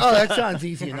 He was like, "Oh, that sounds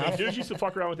easy enough." Dudes used to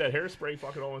fuck around with that hairspray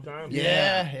fucking all the time.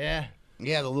 yeah.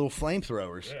 Yeah, the little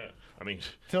flamthrowers. Yeah. I mean,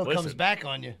 Till it listen, comes back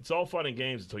on you. It's all fun and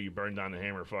games until you burn down the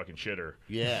hammer fucking shitter.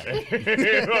 Yeah.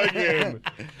 Fucking-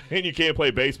 and you can't play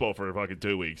baseball for fucking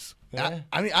 2 weeks. I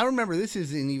mean, I remember this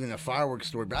isn't even a fireworks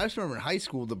story, but I just remember in high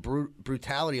school the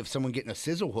brutality of someone getting a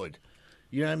sizzle hood.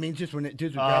 You know what I mean? Just when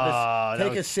dudes would grab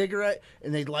take a cigarette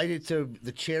and they'd light it so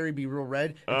the cherry be real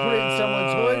red and put it in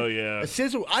someone's hood. Oh, yeah. A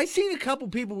sizzle. I seen a couple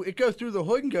people it go through the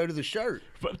hood and go to the shirt.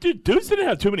 But dude, dudes didn't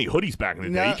have too many hoodies back in the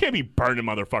day. No. You can't be burning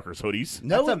motherfuckers' hoodies.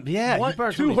 No, That's you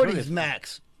burn two so many hoodies hoodies.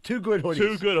 max. Two good hoodies.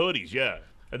 Two good hoodies, yeah.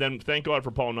 And then thank God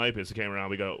for Paul Nipis that came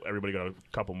around. Everybody got a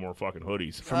couple more fucking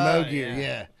hoodies. for Mo Gear,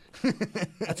 yeah.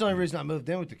 That's the only reason I moved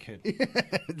in with the kid.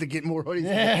 To get more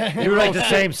hoodies. You were like the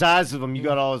same size as him. You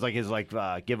got all his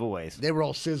giveaways. They were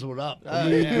all sizzled up. Dude,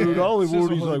 I only wore Sizzle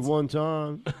these like hoods. one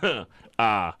time.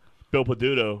 Bill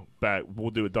Peduto back.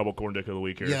 We'll do a double corn dick of the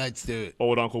week here. Yeah, let's do it.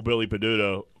 Old Uncle Billy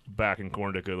Peduto back in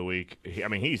corn dick of the week.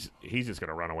 He's just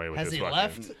gonna run away with Has this. he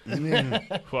fucking,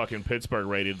 left? Fucking Pittsburgh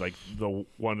rated like the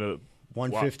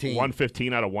 115.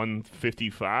 115 out of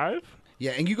 155.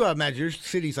 Yeah, and you gotta imagine there's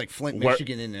cities like Flint, Where-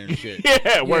 Michigan in there and shit. Yeah,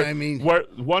 You know what I mean? we're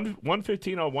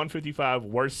 115 out of 155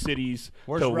 worst cities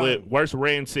Worst to run. live, worst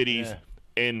ran cities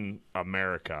in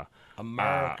America.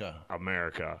 America.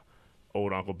 America.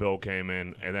 Old Uncle Bill came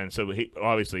in, and then so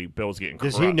obviously Bill's getting.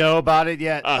 Does corrupt. he know about it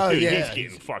yet? Dude, yeah. he's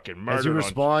getting fucking murdered. Has he on-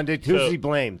 responded? Who's So- he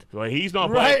blamed? Well, he's not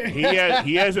Right. blamed.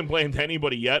 He hasn't blamed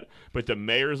anybody yet, but the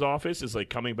mayor's office is like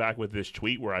coming back with this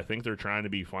tweet where I think they're trying to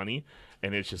be funny,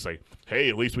 and it's just like, hey,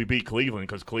 at least we beat Cleveland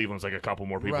because Cleveland's like a couple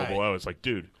more people Right. below. It's like,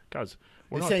 dude, guys,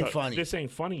 This not ain't funny. This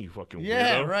ain't funny, you fucking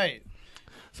Yeah, weirdo. right.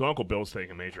 So Uncle Bill's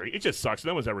taking major. It just sucks.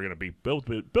 No one's ever going to be Bill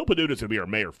Peduto's going to be our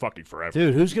mayor fucking forever.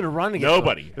 Dude, who's gonna run against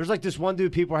Nobody. him? There's like this one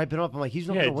dude people are hyping up. I'm like, he's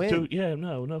not yeah, gonna win. dude, yeah,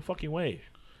 no fucking way.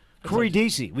 Corey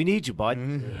Deasy, we need you, bud.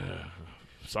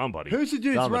 Somebody. Who's the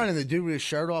dude that's Dominic. running? The dude with his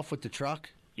shirt off with the truck?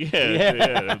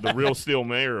 Yeah, the real steel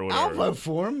mayor or whatever. I'll vote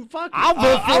for him. Fuck I'll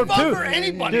vote for him vote too. for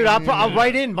anybody. Dude, I'll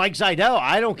write in Mike Zidell.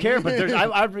 I don't care, but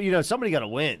there's, somebody got to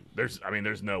win.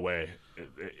 There's no way.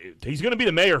 He's going to be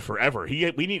the mayor forever.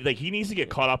 He needs to get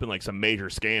caught up in like some major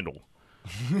scandal.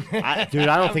 Dude,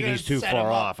 I don't think gonna he's too set far him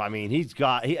up. off. I mean, he's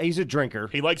a drinker.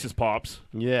 He likes his pops.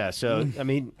 Yeah, so I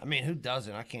mean, who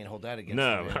doesn't? I can't hold that against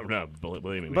No, him. no,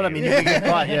 believe me. but I me mean, either. if you get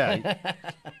caught, yeah.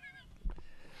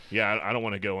 yeah, I don't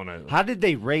want to go on a How did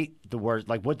they rate the worst?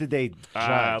 Like, what did they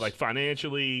judge? like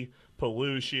financially,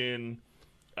 pollution,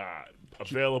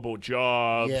 available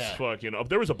jobs. Yeah. Fucking.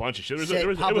 There was a bunch of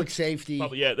shit. Public safety.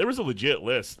 Yeah, there was a legit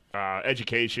list.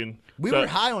 Education. We So- were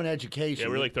high on education. Yeah,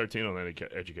 we were like 13 on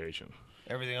education.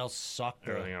 Everything else sucked.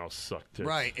 Everything else sucked too.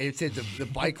 Right. It said the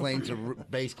bike lanes are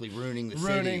basically ruining the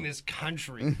Ruining city. this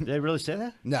country. Did they really say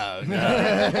that? No.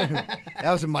 That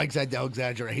was a Mike Zidell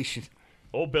exaggeration.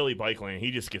 Old Billy Bike Lane, he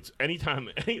just gets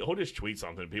he'll just tweet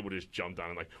something, people just jump down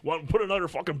and like, well, put another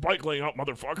fucking bike lane up,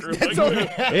 motherfucker.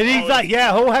 Like, And he's like,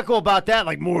 yeah, he'll heckle about that,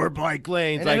 like more bike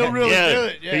lanes. And Like, then he'll really do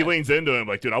it. Yeah. He leans into him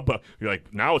like, dude, I'll put. You're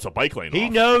like, now it's a bike lane. He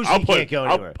off. knows I'll he put, can't go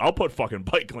anywhere. I'll put fucking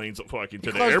bike lanes fucking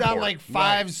to the Closed airport. down like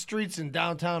 5 streets in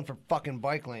downtown for fucking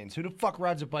bike lanes. Who the fuck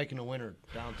rides a bike in the winter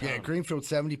downtown? Yeah, Greenfield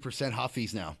 70%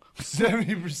 Huffies now.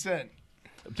 70%.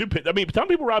 Dude, I mean, some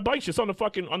people ride bikes just on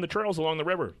the trails along the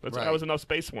river. That Right. was enough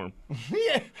space for them.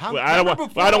 Yeah. I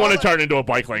don't want to turn into a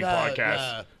bike lane No, podcast.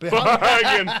 no. But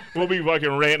Fucking, we'll be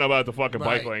fucking ranting about the fucking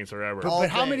bike Right. lanes forever. But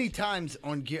how day. many times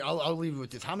on gear? I'll leave it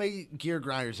with this. How many gear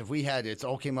grinders have we had? It's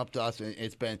all came up to us, and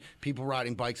it's been people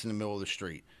riding bikes in the middle of the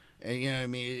street. And you know what I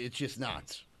mean? It's just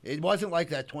nuts. It wasn't like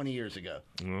that 20 years ago.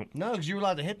 No, because you were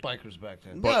allowed to hit bikers back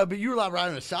then. No, but you were allowed riding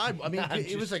on the sidewalk. I mean, I'm it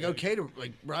was just like okay to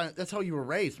like ride. That's how you were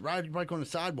raised. Ride your bike on the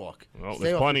sidewalk. Well, Stay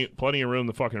there's off- plenty of room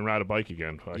to fucking ride a bike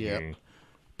again. Fucking Yep.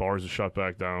 bars are shut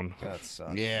back down. That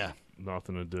sucks. Yeah.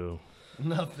 Nothing to do.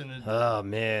 Nothing to do. oh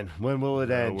man, when will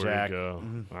it end, Nowhere Jack? to go.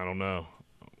 I don't know.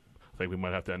 I think we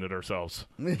might have to end it ourselves.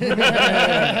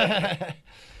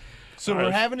 So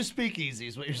we're having a speakeasy,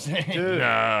 is what you're saying. Dude.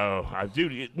 No,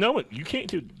 no, you can't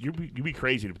do. You'd be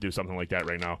crazy to do something like that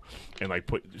right now, and like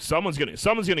someone's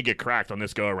gonna get cracked on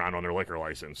this go around on their liquor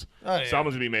license. Oh, yeah.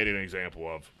 Someone's gonna be made an example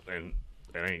of, and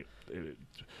it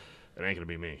ain't gonna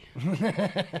be me.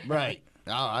 Right.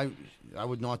 No, I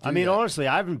would not do I mean, that. honestly,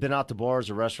 I haven't been out to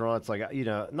bars or restaurants. Like,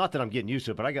 not that I'm getting used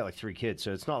to it, but I got like 3 kids,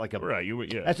 so it's not like a. Right?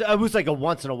 Yeah. It was like a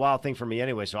once in a while thing for me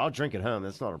anyway, so I'll drink at home.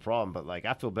 That's not a problem. But like,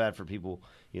 I feel bad for people,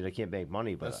 they can't make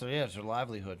money. But So yeah, it's their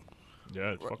livelihood.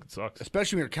 Yeah, it fucking sucks.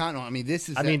 Especially when you're counting on. I mean, this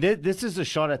is. this is a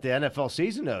shot at the NFL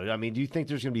season, though. I mean, do you think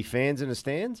there's going to be fans in the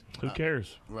stands? Who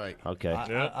cares? right. Okay.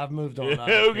 I've moved on.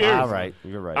 Yeah, who cares? All right,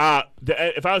 you're right.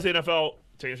 If I was the NFL,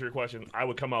 to answer your question, I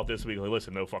would come out this week and like,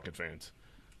 listen, no fucking fans.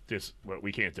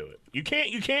 We can't do it. You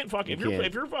can't fucking.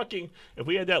 If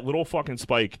we had that little fucking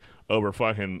spike over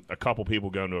fucking a couple people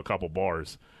going to a couple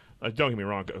bars, don't get me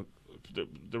wrong.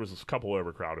 There was a couple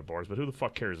overcrowded bars, but who the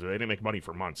fuck cares? They didn't make money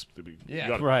for months. Yeah, you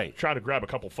gotta right. Try to grab a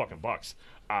couple fucking bucks.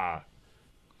 How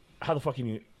the fuck can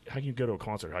you go to a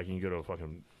concert? How can you go to a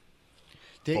fucking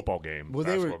football game,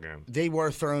 basketball game? They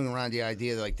were throwing around the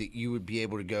idea that you would be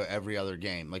able to go every other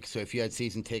game. Like, so if you had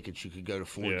season tickets, you could go to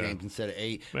 4 Yeah. games instead of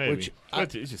 8. Maybe. Which it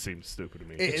just seems stupid to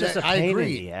me. It's just a I pain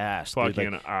agree. in the ass. Dude.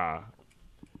 Fucking Like,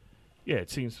 yeah,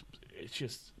 it's just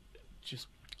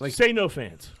like say no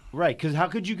fans. right, because how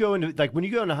could you go into like when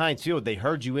you go into Heinz Field, they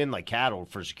herd you in like cattle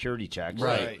for security checks.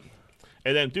 Right.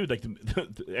 And then, dude, like the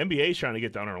NBA's trying to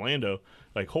get down to Orlando,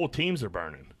 like whole teams are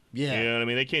burning. Yeah. You know what I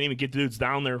mean? They can't even get dudes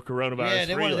down there coronavirus. Yeah,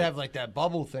 they free, wanted to like- have like that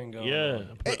bubble thing going. Yeah.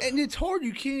 on. And it's hard.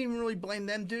 You can't even really blame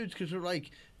them dudes because they're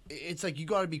like, it's like you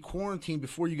got to be quarantined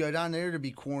before you go down there to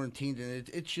be quarantined, and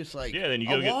it's just like Yeah, then you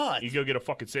go get a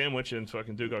fucking sandwich and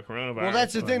fucking do got coronavirus. Well,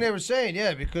 that's the Like, thing they were saying,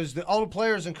 yeah, because all the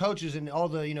players and coaches and all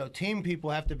the team people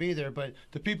have to be there, but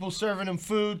the people serving them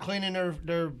food, cleaning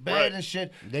their bed Right. and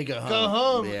shit, They go go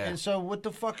home. home. Yeah. And so what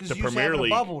the fuck is the you Premier having a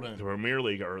League, bubble then? the Premier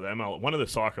League or the ML, one of the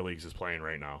soccer leagues is playing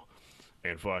right now,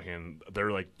 and fucking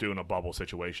they're like doing a bubble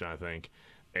situation, I think.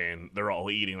 And they're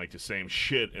all eating like the same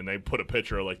shit, and they put a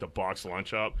picture of like the box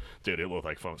lunch up. Dude, it looked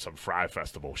like some Fry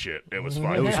Festival shit. It was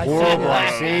fucking. It was horrible. I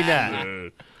seen that.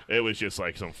 Dude. It was just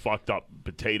like some fucked up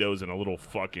potatoes in a little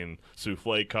fucking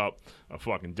souffle cup, a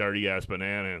fucking dirty ass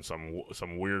banana, and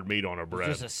some weird meat on a bread.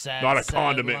 just a sad, Not a sad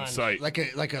condiment in lunch. sight.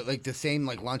 like the same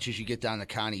like lunches you get down to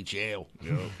county jail.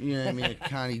 Yeah. You know what I mean? A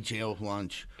county jail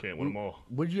lunch. Can't win them all.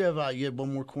 Would you have? You had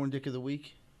one more corn dick of the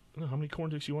week. No, how many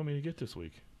corn dicks you want me to get this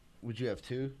week? Would you have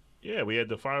 2? Yeah, we had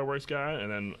the fireworks guy,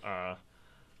 and then oh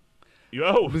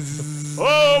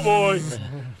boy,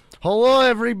 Hello,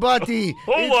 everybody.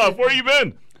 hold up, where you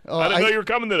been? I didn't know you were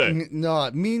coming today. No,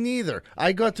 me neither.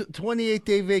 I got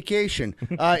 28-day vacation.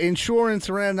 Insurance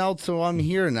ran out, so I'm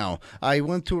here now. I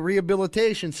went to a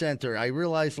rehabilitation center. I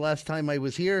realized last time I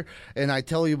was here, and I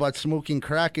tell you about smoking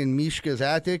crack in Mishka's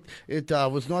attic, it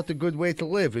was not a good way to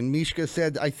live. And Mishka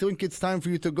said, I think it's time for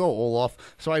you to go, Olaf.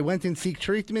 So I went and seek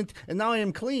treatment, and now I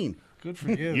am clean. Good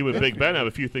for you. You and Big Ben have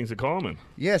a few things in common.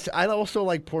 Yes, I also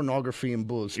like pornography and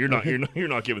booze. You're not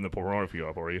giving the pornography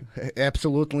up, are you?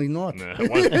 Absolutely not. Nah,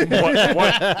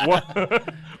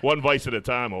 one vice at a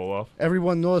time, Olaf.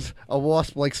 Everyone knows a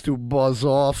wasp likes to buzz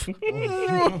off.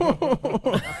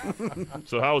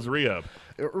 So how was rehab?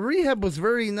 Rehab was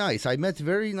very nice. I met a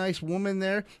very nice woman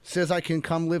there. Says I can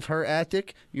come live her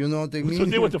attic. You know what I mean? So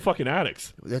deal with the fucking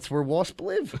addicts. That's where wasps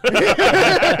live.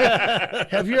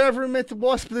 Have you ever met the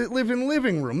wasps that live in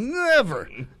living room? Never.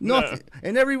 Nothing.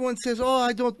 And everyone says, oh,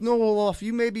 I don't know, Olaf.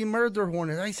 You may be murder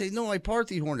hornet. I say, no, I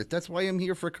party hornet. That's why I'm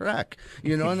here for crack.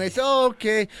 You know, and they say, oh,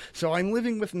 okay. So I'm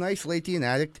living with nice lady and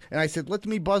addict. And I said, let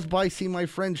me buzz by, see my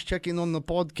friends, check in on the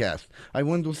podcast. I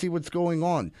want to see what's going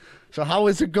on. So how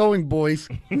is it going, boys?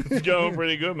 It's going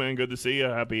pretty good, man. Good to see you.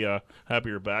 Happy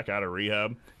you're back out of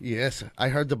rehab. Yes, I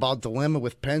heard about Dilemma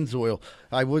with Pennzoil.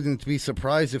 I wouldn't be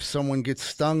surprised if someone gets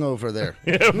stung over there.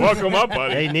 Yeah, fuck them up,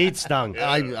 buddy. They need stung.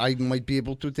 I might be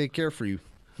able to take care for you.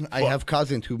 I have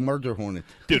cousins who murder hornet.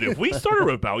 Dude, if we start a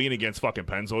rebellion against fucking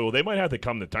Pennzoil, they might have to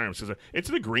come to terms because it's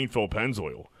the Greenfield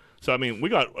Pennzoil. So, I mean, we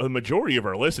got a majority of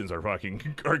our listens are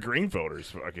Greenfielders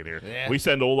fucking here. Yeah. We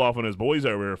send Olaf and his boys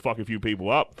over here to fuck a few people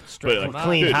up. Straight But, from out.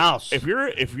 Clean dude, house. If you're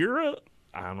a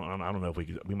I don't know if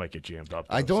we might get jammed up.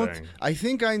 I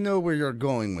think I know where you're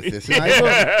going with this. And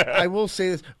I will say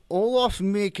this. Olaf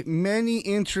make many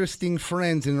interesting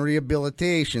friends in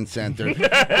rehabilitation center.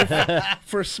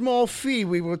 For small fee,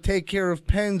 we will take care of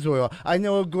Pennzoil. I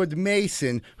know a good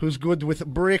mason who's good with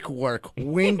brickwork.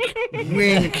 Wink,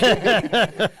 wink.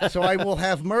 So I will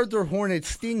have murder hornets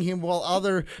sting him while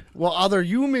other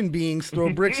human beings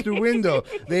throw bricks through window.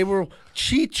 They will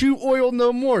cheat you oil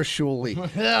no more, surely.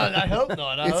 Yeah, I hope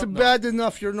not. It's bad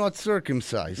enough you're not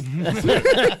circumcised.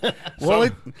 Well,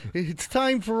 it's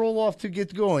time for Olaf to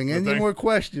get going. Any more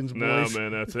questions, boys? No,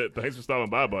 man, that's it. Thanks for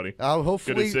stopping by, buddy.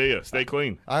 Hopefully, Good to see you. Stay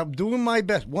clean. I'm doing my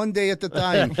best, one day at a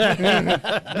time.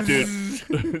 Dude,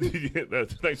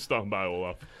 thanks for stopping by,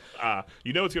 Olaf.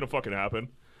 You know what's going to fucking happen?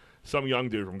 Some young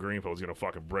dude from Greenfield is going to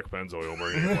fucking brick Pennzoil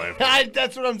over here.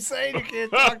 That's what I'm saying. You can't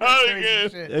talk that crazy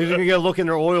shit. They're going to go look in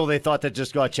their oil they thought that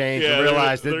just got changed and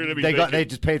realize they're gonna be that they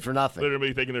just paid for nothing. They're going to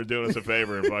be thinking they're doing us a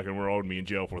favor and fucking we're holding me in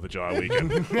jail 4th of July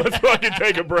weekend. Let's fucking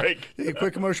take a break. A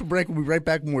quick commercial break. We'll be right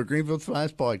back with more Greenfield's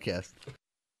Finest podcast.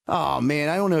 Oh, man,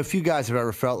 I don't know if you guys have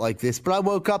ever felt like this, but I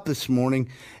woke up this morning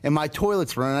and my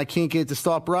toilet's running. I can't get it to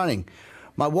stop running.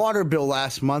 My water bill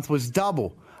last month was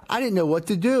double. I didn't know what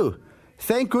to do.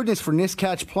 Thank goodness for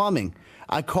Niscatch Plumbing.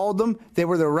 I called them, they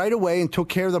were there right away and took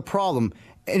care of the problem,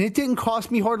 and it didn't cost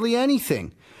me hardly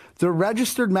anything. They're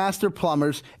registered master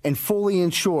plumbers and fully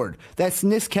insured. That's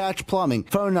Niscatch Plumbing.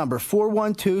 Phone number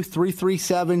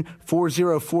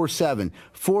 412-337-4047.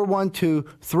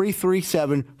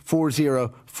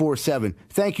 412-337-4047.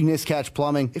 Thank you, Niscatch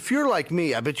Plumbing. If you're like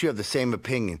me, I bet you have the same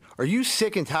opinion. Are you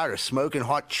sick and tired of smoking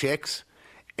hot chicks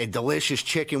and delicious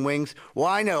chicken wings? Well,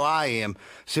 I know I am.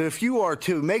 So if you are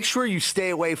too, make sure you stay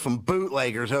away from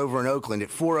bootleggers over in Oakland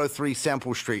at 403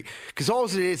 Semple Street. Because all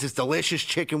it is delicious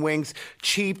chicken wings,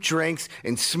 cheap drinks,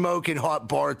 and smoking hot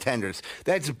bartenders.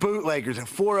 That's bootleggers at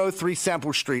 403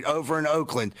 Semple Street over in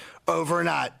Oakland. Over and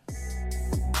out.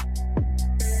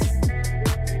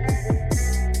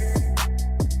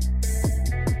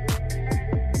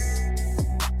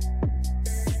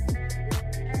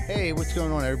 Hey, what's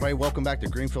going on, everybody? Welcome back to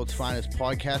Greenfield's Finest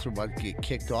podcast. We're about to get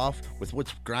kicked off with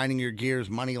what's grinding your gears,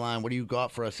 Moneyline. What do you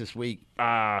got for us this week?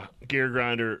 Gear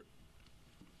grinder.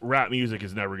 Rap music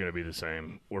is never going to be the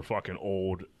same. We're fucking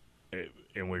old,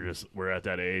 and we're at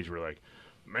that age where like,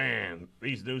 man,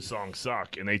 these new songs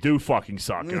suck, and they do fucking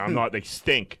suck, and I'm not. They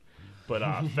stink. But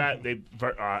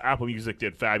Apple Music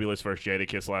did Fabulous vs.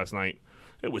 Jadakiss last night.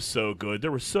 It was so good. There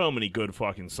were so many good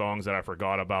fucking songs that I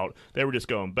forgot about. They were just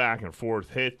going back and forth,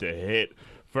 hit to hit,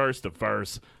 verse to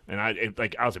verse, and I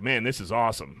was like, man, this is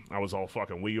awesome. I was all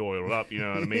fucking wee oiled up, you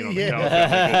know what I mean, on the couch,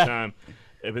 having a good time.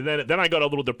 But then I got a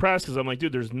little depressed because I'm like,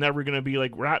 dude, there's never gonna be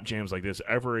like rap jams like this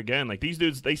ever again. Like these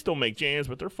dudes, they still make jams,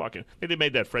 but they're fucking. They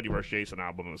made that Freddie vs. Jason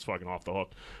album and was fucking off the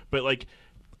hook. But like,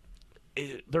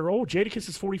 they're old. Jadakiss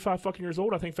is 45 fucking years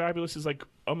old. I think Fabulous is like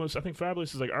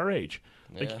Fabulous is like our age.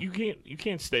 Like you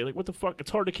can't stay like what the fuck.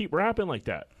 It's hard to keep rapping like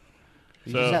that.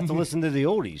 You So- just have to listen to the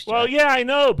oldies. Well, Jack. yeah, I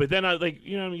know, but then I like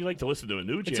you like to listen to a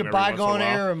new jam. It's a every once in bygone while.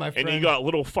 era, my And you friend. got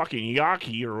little fucking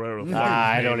Yaki or whatever. the fuck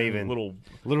I his don't name is, even- little.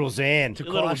 Little Zan.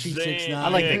 Little Tekashi Zan. 6ix9ine. I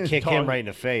like to kick him Talk- right in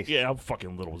the face. Yeah, I'm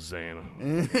fucking little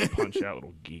Zan. Punch out,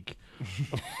 little geek.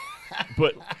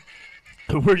 But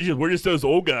we're just those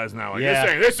old guys now. Like,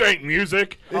 Yeah. this ain't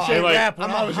music. This And ain't like, rap. when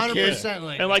I'm I was a kid. 100%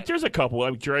 like. And like, there's a couple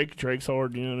like Drake's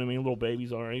hard. You know what I mean? Little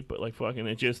Baby's all right, but like fucking,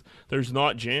 it just there's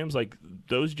not jams like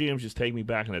those jams. Just take me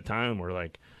back in a time where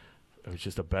like it was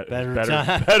just a Better better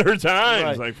time. better times.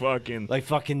 Right. Like fucking Like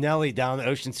fucking Nelly down in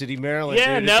Ocean City, Maryland.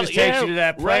 yeah, dude. It Nelly, just takes yeah, you to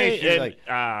that place. right. You're And,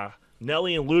 like,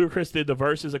 Nelly and Ludacris did the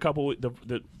verses a couple.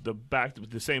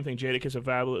 The same thing Jadakiss and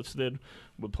Fabulous did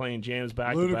with playing jams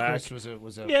back to back. Ludacris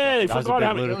was a Yeah, they That was a forgot big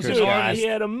how many. Ludacris Dude, guy. he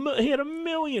had a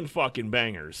million fucking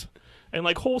bangers, and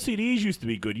like whole CDs used to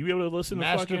be good. You be able to listen to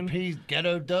fucking. Masterpiece,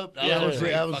 Ghetto Dope. Yeah, That was a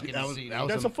great that was- fucking that was- CD. that was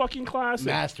That's a fucking classic.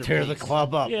 Masterpiece. tear the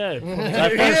club up. Yeah. When I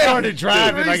first started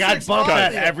driving, like, I'd 365. bump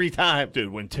that every time.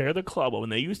 Dude, when Tear the Club Up, when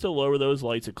they used to lower those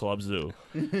lights at Club Zoo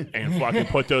and fucking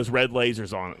put those red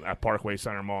lasers on at Parkway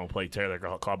Center Mall and play Tear the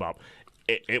Club Up,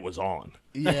 it was on.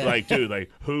 Yeah. Like, dude,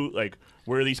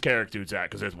 where are these character dudes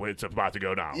at? Because it's about to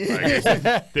go down.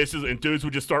 Like, this is, and dudes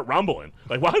would just start rumbling.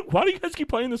 Like, why do you guys keep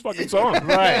playing this fucking song?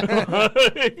 Right.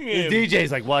 And- The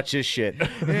DJ's like, watch this shit.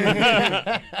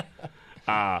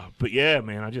 But yeah,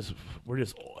 man, I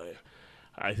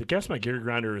guess my gear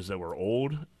grinder is that we're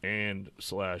old and /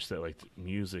 that like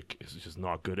music is just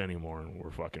not good anymore and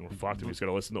we're fucked and we just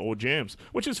gotta listen to old jams,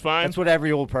 which is fine. That's what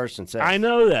every old person says. I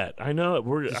know that.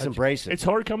 Just embrace it. It's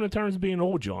hard coming to terms with being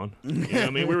old, John. You know what I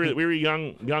mean, we were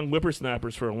young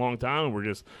whippersnappers for a long time, and we're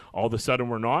just all of a sudden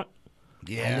we're not.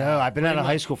 Yeah. I know. I've been out of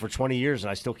high school for 20 years, and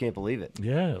I still can't believe it.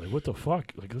 Yeah, like what the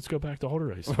fuck? Like let's go back to harder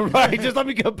race. Right. Just let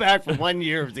me go back for 1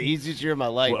 year. It was the easiest year of my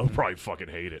life. Well, I'll probably fucking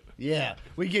hate it. Yeah.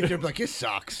 We get there, like, it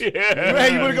sucks. Yeah.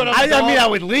 Hey, you would have gone I mean, I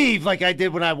would leave like I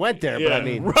did when I went there, but I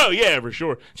mean, bro, yeah, for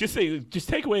sure. Just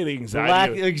take away the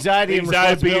anxiety, anxiety and being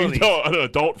responsibility. an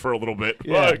adult for a little bit.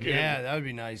 Yeah. Fuck. Yeah, that would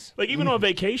be nice. Like even on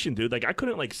vacation, dude. Like I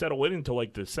couldn't like settle in until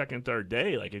like the second, third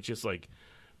day. Like it's just like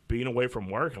being away from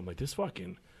work. I'm like this is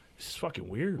fucking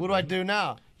weird. What do I do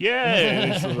now? Yeah.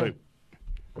 And it's just like,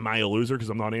 am I a loser because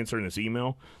I'm not answering this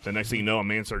email? The next thing you know, I'm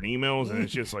answering emails, and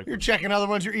it's just like, You're checking other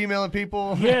ones. You're emailing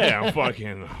people. yeah, I'm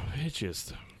fucking. It's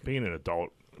just being an adult.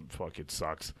 Fucking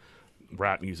sucks.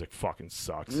 Rap music fucking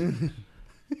sucks.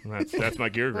 That's my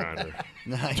gear grinder.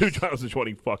 Nice.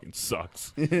 2020 fucking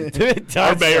sucks. It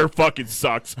Our does. mayor fucking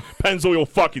sucks. Pennzoil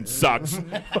fucking sucks.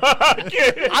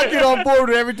 I get on board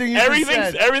with everything you just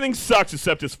said. Everything sucks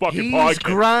except this fucking He's podcast.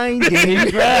 grinding.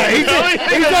 He's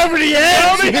over the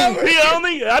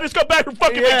edge. I just got back from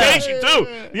fucking vacation too.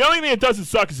 The only thing that doesn't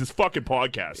suck is this fucking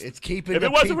podcast. It's keeping If the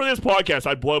it wasn't peop- for this podcast,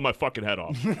 I'd blow my fucking head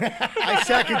off. I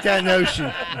second that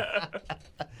notion.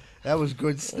 That was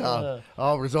good stuff.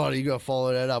 Oh, Rosado, you gotta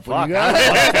follow that up. What do you got?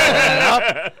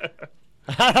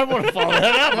 I don't want to follow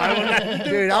that up. I wanna-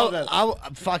 Dude,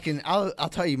 I'll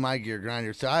tell you my gear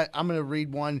grinder. So I'm gonna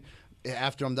read one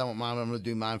after I'm done with mine. I'm gonna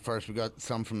do mine first. We got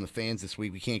some from the fans this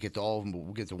week. We can't get to all of them, but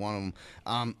we'll get to one of them.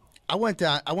 I went to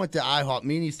IHOP.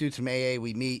 Me and these dudes from AA,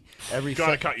 we meet every.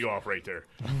 Gotta cut you off right there.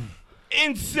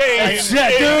 Insane Because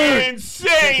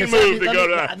move to go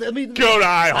to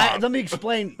IHOP. Let me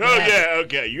explain. Oh yeah,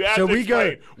 okay. You have So to we go-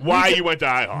 explain why you went to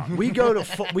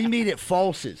IHOP. We meet at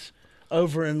Fals's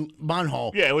over in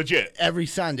Munhall. Yeah, legit. Every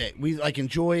Sunday. We like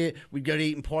enjoy it. We go to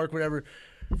Eaton Park, whatever.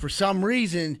 For some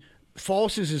reason,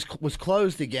 Fals's was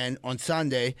closed again on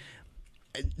Sunday.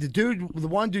 The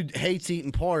one dude hates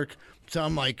Eaton Park, so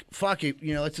I'm like, fuck it,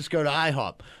 let's just go to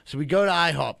IHOP. So we go to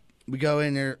IHOP. We go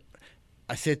in there.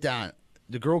 I sit down.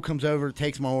 The girl comes over,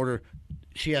 takes my order.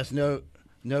 She has no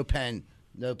pen,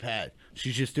 no pad.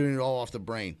 She's just doing it all off the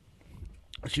brain.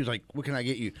 She was like, "What can I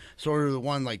get you?" So I order the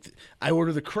one I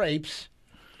order the crepes.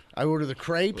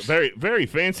 Very, very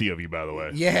fancy of you, by the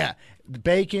way. Yeah, the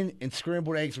bacon and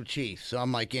scrambled eggs with cheese. So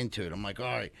I'm like into it. I'm like, all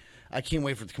right, I can't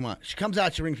wait for it to come out. She comes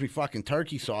out. She brings me fucking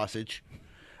turkey sausage,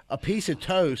 a piece of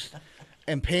toast,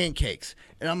 and pancakes.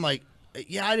 And I'm like,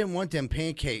 yeah, I didn't want them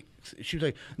pancakes. She was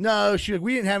like, no. She was like,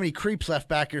 we didn't have any crepes left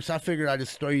back here, so I figured I'd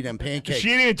just throw you them pancakes. She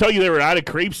didn't even tell you they were out of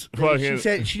crepes.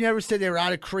 She never said they were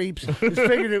out of crepes. Just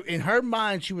figured it, in her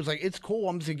mind, she was like, it's cool.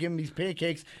 I'm just gonna give him these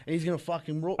pancakes, and he's gonna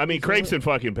fucking roll. I mean, crepes and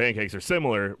fucking pancakes are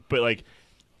similar, but like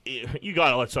you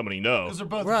gotta let somebody know. Because they're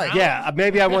both Right. round. Yeah,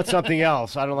 maybe I want something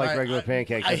else. I don't like Right, regular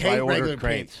pancakes. I That's why hate ordered regular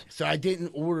crates. pancakes.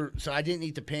 So I didn't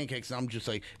eat the pancakes, and I'm just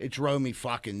like, it drove me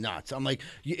fucking nuts. I'm like,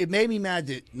 it made me mad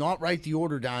to not write the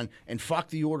order down and fuck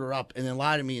the order up and then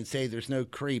lie to me and say there's no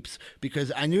crepes,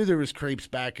 because I knew there was crepes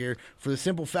back here for the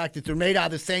simple fact that they're made out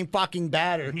of the same fucking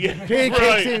batter. Yeah, Pancakes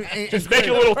right. and Just make it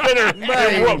a little thinner,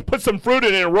 Right. and put some fruit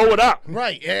in it and roll it up.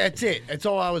 Right, yeah, that's it. That's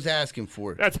all I was asking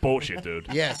for. That's bullshit, dude.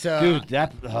 Yeah, so Dude,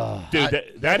 that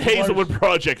That Hazelwood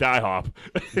Project IHOP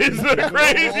is the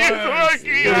craziest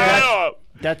fucking IHOP.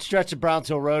 that stretch of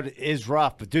Brownsville Road is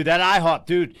rough. But dude, that IHOP,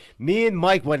 dude, me and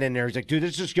Mike went in there. He's like, dude,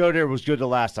 let's just go there. It was good the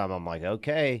last time. I'm like,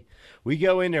 okay. We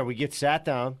go in there. We get sat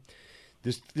down.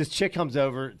 This chick comes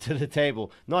over to the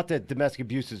table. Not that domestic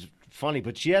abuse is funny,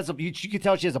 but she has you can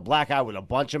tell she has a black eye with a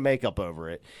bunch of makeup over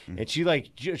it. And she's like,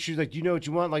 you know what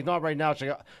you want? Like, not right now. She's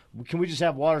like, can we just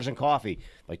have waters and coffee?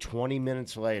 Like 20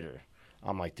 minutes later,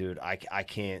 I'm like, dude, I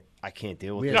can't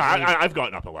deal with No, this. I've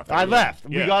gotten up and left. I left.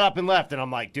 Yeah. We got up and left, and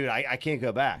I'm like, dude, I can't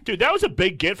go back. Dude, that was a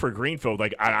big get for Greenfield.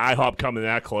 Like an IHOP coming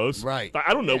that close. Right.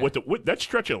 I don't know what that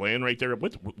stretch of land right there.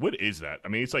 What is that? I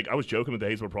mean, it's like I was joking with the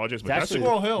Hazelwood Projects, but That's that's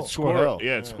Squirrel Hill. It's Squirrel Hill.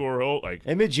 Yeah, it's Squirrel Hill. Like,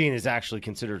 Imogene is actually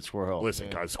considered Squirrel Hill. listen,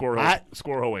 guys, Squirrel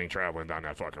Hill ain't traveling down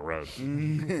that fucking road.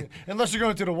 Unless you're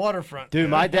going to the waterfront. Dude,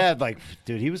 my dad,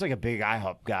 he was like a big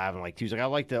IHOP guy. I'm like, he was like, I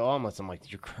like the omelets. I'm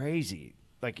like, you're crazy.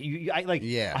 Like,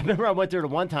 Yeah. I remember I went there the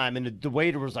one time, and the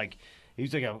waiter was like, he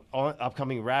was like an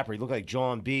upcoming rapper. He looked like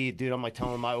John B. Dude, I'm like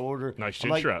telling him my order. Nice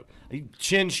I'm chin strap.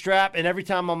 Chin strap, and every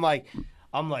time I'm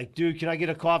like, dude, can I get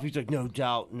a coffee? He's like, no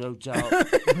doubt, no doubt.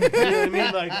 You know what I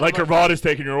mean? Like Carvada's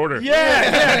taking your order.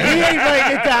 Yeah, he ain't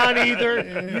writing it down either.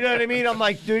 You know what I mean? I'm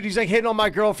like, dude, he's like hitting on my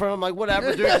girlfriend. I'm like,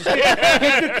 whatever, dude. Just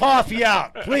get the coffee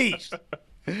out, please.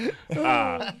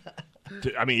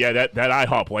 I mean, yeah, that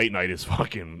IHOP late night is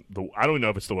fucking. I don't know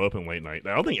if it's still open late night.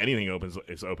 I don't think anything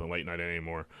is open late night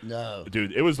anymore. No.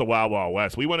 Dude, it was the Wild Wild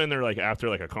West. We went in there like after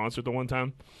like a concert the one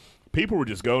time. People were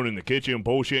just going in the kitchen,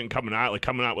 bullshit, and coming out with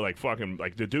like fucking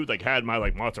like the dude like had my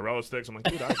like mozzarella sticks. I'm like,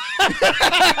 dude,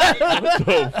 what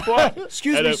the fuck?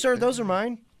 Excuse And me, it- sir. Those are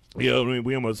mine. Yeah, I mean,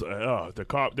 we almost the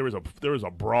cop. There was a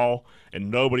brawl, and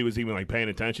nobody was even like paying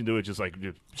attention to it. Just like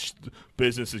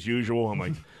business as usual. I'm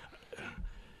like,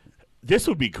 this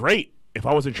would be great if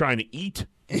I wasn't trying to eat.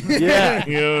 Yeah.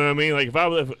 You know what I mean? Like if I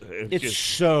was, It's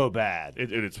so bad.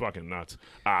 it's fucking nuts.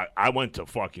 I went to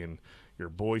fucking your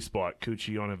boy spot,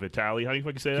 Cucina Vitale. How do you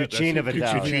fucking say that? Cucina That's-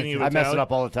 Vitale. Cucina I mess it Vitale.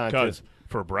 up all the time, too. Because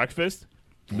for breakfast,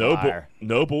 Fire.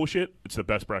 no bullshit. It's the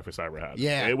best breakfast I ever had.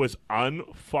 Yeah. It was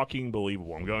unfucking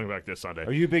believable. I'm going back this Sunday.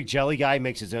 Are you a big jelly guy?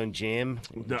 Makes his own jam?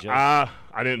 I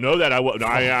didn't know that.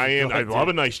 I am. I love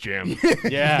a nice jam.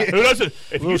 Yeah. Who doesn't?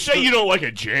 If you say you don't like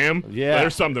a jam, Yeah.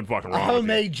 there's something fucking A wrong. with you.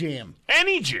 homemade jam.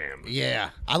 Any jam. Yeah,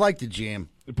 I like the jam.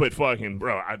 But fucking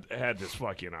bro, I had this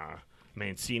fucking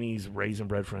Mancini's raisin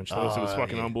bread French toast. It was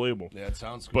fucking unbelievable. Yeah, it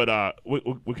sounds good. But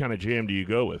what kind of jam do you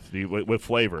go with? What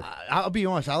flavor? I'll be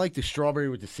honest. I like the strawberry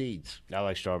with the seeds. I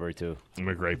like strawberry, too. I'm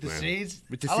a grape The man. seeds.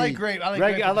 With the I like seed. grape. I like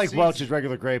grape I with like the Welch's seeds.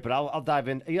 regular grape, but I'll dive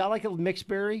in. Yeah, I like a mixed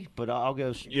berry, but I'll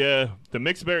go. Yeah, the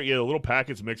mixed berry. Yeah, the little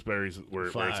packets of mixed berries where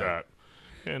it's Fire. at.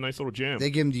 Yeah, nice little jam. They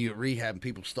give them to you at rehab, and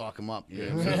people stock them up. Yeah,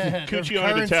 Cucina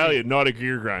currency. Italian, not a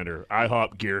gear grinder.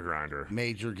 IHOP gear grinder.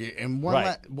 major gear. And one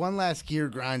Right. one last gear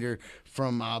grinder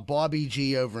from Bobby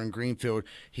G over in Greenfield.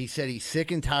 He said he's sick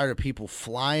and tired of people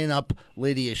flying up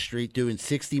Lydia Street doing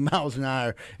 60 miles an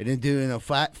hour and then doing a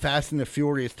Fast and the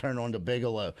Furious turn on to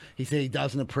Bigelow. He said he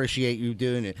doesn't appreciate you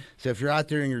doing it. So if you're out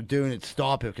there and you're doing it,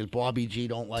 stop it because Bobby G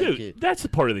don't like Dude, it. that's the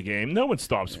part of the game. No one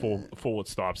stops full at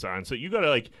stop signs. So you gotta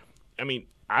like, I mean,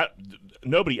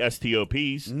 nobody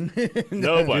STOPs.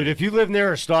 Nobody. Dude, if you live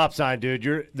near a stop sign, dude,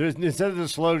 instead of the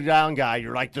slow down guy,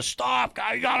 you're like the stop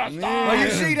guy. You gotta stop. Well, you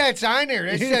see that sign there?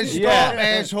 It says "Stop, Yeah.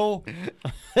 asshole."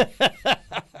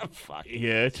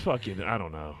 Yeah, it's fucking. I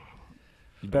don't know.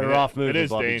 You're better It- off it moving, is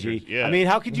Bobby dangerous, G. yeah. I mean,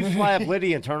 how could you fly up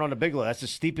Lydia and turn on to Bigelow? That's the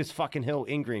steepest fucking hill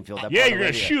in Greenfield. That Yeah, part you're of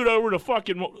gonna Lydia.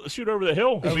 shoot over the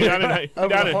hill. You'll be down in, over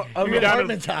down the in- Har- you'll over be down in-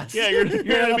 Hartman's house. Yeah, you're gonna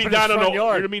up be in down his on front the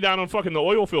yard. you're gonna be down on fucking the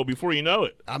oil field before you know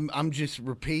it. I'm just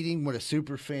repeating what a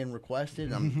super fan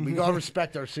requested. We gotta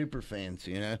respect our super fans,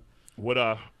 you know. What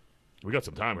we got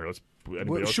some time here. Let's. Anybody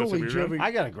else got surely some Joey- beer? I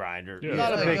got a grinder. Yeah.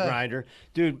 Not a Yeah. big Yeah. grinder.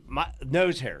 Dude, my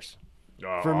nose hairs.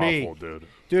 Oh, for me. awful, dude.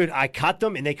 Dude, I cut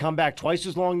them and they come back twice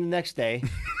as long the next day.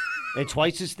 And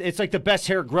twice it's like the best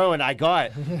hair growing I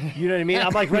got. You know what I mean?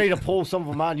 I'm like ready to pull some of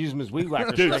them out and use them as weed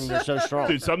whacker string. They're so strong.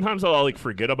 Dude, sometimes I'll like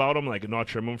forget about them, like not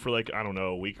trim them for like I don't know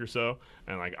a week or so,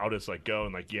 and like I'll just like go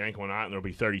and like yank one out, and there'll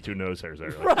be 32 nose hairs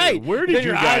there. Like, Right? dude, where did Then you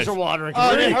your guys? eyes are watering. Oh,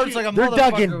 Where it did hurts you- like a They're motherfucker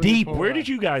dug when in you deep. pull Where it did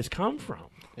you guys come from?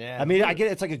 Yeah. I mean, I get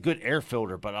it's like a good air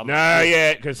filter, but I'm Nah,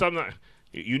 yeah, because sometimes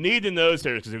you need the nose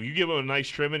hairs because if you give them a nice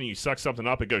trimming and you suck something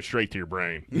up, it goes straight to your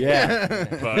brain. Yeah,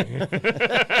 But,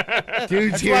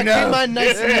 Dude's That's here why I keep now. mine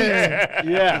nice and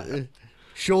yeah,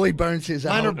 Surely burns his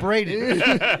mine are out. braided.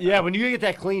 yeah. When you get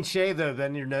that clean shave, though,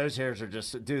 then your nose hairs are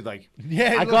just, dude. Like,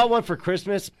 Yeah, I look- got one for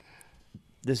Christmas.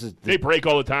 This is they break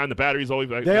all the time. The battery's always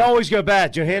like. they always go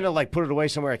bad. Johanna like put it away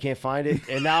somewhere. I can't find it,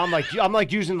 and now I'm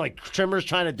like using like trimmers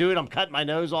trying to do it. I'm cutting my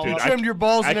nose all Dude, up. I- Trimmed your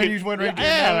balls I and then could- you just went right to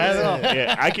Yeah, your I nose. know.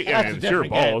 Yeah, I can. That's a It's your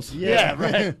different game. balls. Yeah,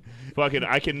 right. Fucking,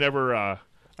 I can never.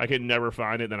 I can never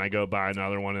find it. Then I go buy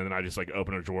another one, and then I just like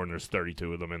open a drawer, and there's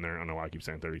 32 of them in there. I don't know why I keep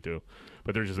saying 32,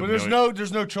 but there's just. But a million.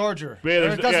 there's no charger. Yeah, Or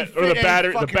there's, it doesn't or the fit any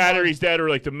battery, the fucking battery's dead, or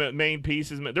like the main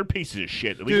pieces. They're pieces of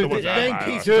shit. At least Dude, the ones the I main buy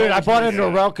piece- are. Dude, I bought a Yeah.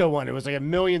 Norelco one. It was like $1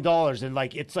 million, and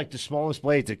like it's like the smallest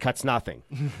blades. It cuts nothing.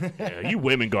 Yeah, you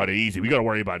women got it easy. We got to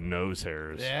worry about nose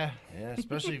hairs. Yeah,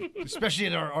 especially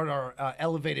at our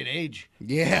elevated age.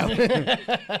 Yeah.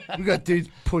 We got dudes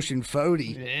pushing 40.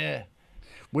 Yeah.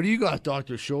 What do you got,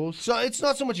 Dr. Scholes? So it's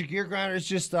not so much a gear grinder. It's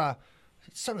just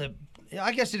something. That, yeah,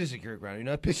 I guess it is a gear grinder. You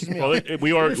know, it pisses me Well, off.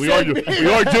 we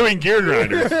are doing gear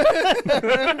grinders.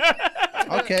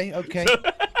 Okay.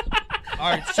 All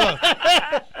right. So,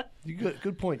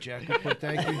 good point, Jack. Good point.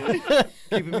 Thank you.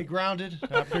 Keeping me grounded.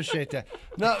 I appreciate that.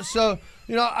 No, so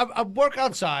I work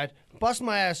outside, bust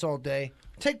my ass all day,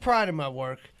 take pride in my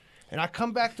work, and I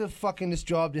come back to fucking this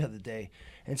job the other day,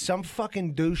 and some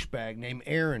fucking douchebag named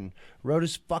Aaron wrote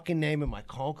his fucking name in my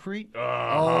concrete.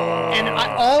 And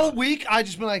all week I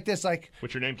just been like this, like.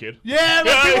 What's your name, kid? Yeah,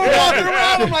 like people were walking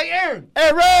around. I'm like, Aaron.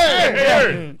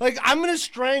 Aaron. Like, I'm going to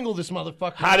strangle this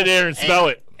motherfucker. How did Aaron spell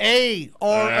it?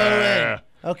 A-R-O-N.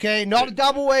 Okay? Not a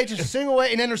double A, just a single A.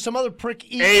 And then there's some other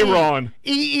prick, E. Aaron.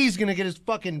 E.E.'s going to get his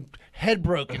fucking head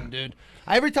broken, dude.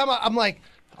 Every time I'm like,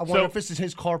 I wonder So- if this is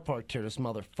his car parked here, this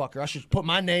motherfucker. I should put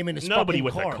my name in his Nobody fucking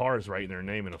with car. a car is writing their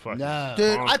name in a fucking. No.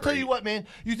 Dude, I concrete. tell you what, man.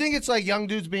 You think it's like young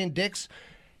dudes being dicks?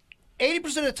 80%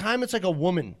 of the time, it's like a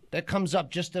woman that comes up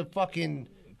just to fucking.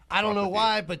 I don't know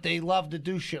why, but they love to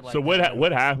do shit like So that.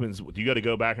 what happens? Do you got to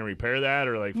go back and repair that,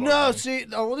 or like? No, see,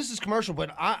 well, this is commercial,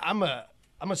 but I'm a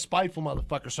spiteful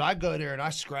motherfucker, so I go there and I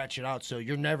scratch it out. So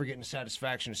you're never getting the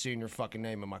satisfaction of seeing your fucking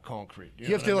name in my concrete. You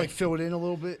have know to what I like fill it in a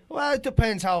little bit. mean? Well, it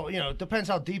depends how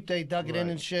how deep they dug it in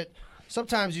and shit.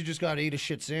 Sometimes you just gotta eat a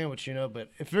shit sandwich,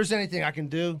 But if there's anything I can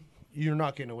do, you're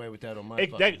not getting away with that on my.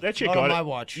 That shit not got on my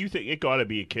watch. You think it got to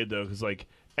be a kid though, because like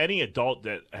any adult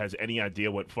that has any idea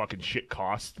what fucking shit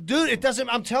costs. Dude, it doesn't.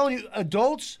 I'm telling you,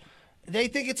 adults, they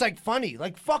think it's like funny.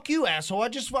 Like, fuck you, asshole. I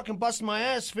just fucking busted my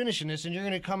ass finishing this, and you're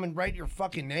gonna come and write your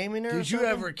fucking name in there. or Did you something?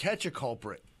 ever catch a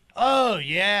culprit? Oh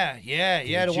yeah.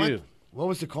 The one. you? What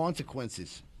was the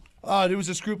consequences? Oh, there was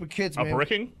this group of kids, A man.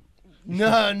 bricking?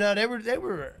 No, they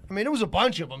were. I mean, there was a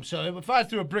bunch of them. So if I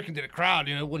threw a brick into the crowd,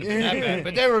 it wouldn't have been that bad.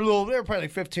 But they were probably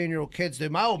like 15-year-old kids.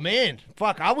 Dude, my old man,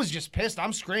 fuck, I was just pissed.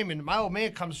 I'm screaming. My old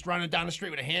man comes running down the street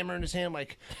with a hammer in his hand,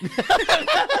 like,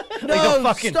 no,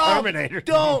 fucking stop, Terminator.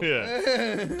 don't.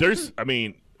 Yeah. There's, I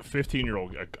mean,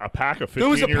 15-year-old, a pack of There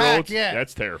was a 15-year-olds. pack, yeah.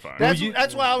 That's terrifying.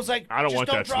 That's why I was like, I don't just want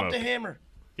don't that drop smoke. the hammer.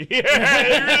 yeah,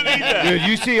 you really need that. Dude,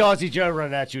 you see Aussie Joe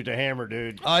running at you with a hammer,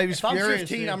 dude. Oh, he was If I'm furious.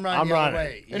 15, dude. I'm running I'm the other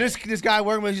running. way. And this guy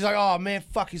working with, he's like, oh man,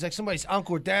 fuck. He's like, somebody's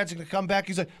uncle or dad's gonna come back.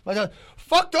 He's like,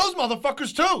 fuck those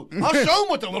motherfuckers too. I'll show them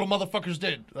what the little motherfuckers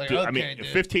did. Like, Dude, okay, I mean, dude.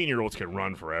 15-year-olds can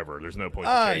run forever. There's no point.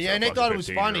 Oh, to chase yeah, a and they fucking thought it was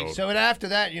funny. 15-year-old. So after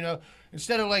that,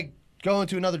 instead of like going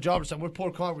to another job or something, we'd pour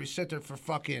concrete, we sit there for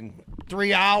fucking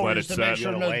 3 hours it to set, make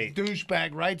sure you no gotta wait.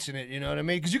 douchebag writes in it. You know what I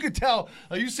mean? Because you could tell,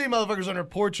 like, you see motherfuckers on their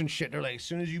porch and shit. They're like, as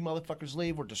soon as you motherfuckers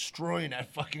leave, we're destroying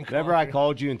that fucking concrete. Remember I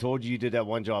called you and told you did that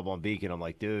one job on Beacon? I'm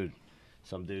like, dude,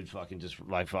 some dude fucking just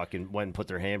like fucking went and put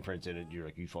their handprints in it. You're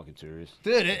like, you fucking serious?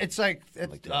 Dude, it's like,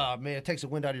 Like that. oh man, it takes the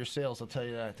wind out of your sails. I'll tell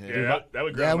you that. Dude. Yeah, that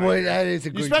would That grind my would, gears. that is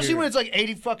a good Especially gear. when it's like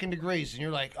 80 fucking degrees and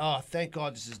you're like, oh, thank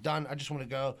God this is done. I just want to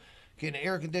go get an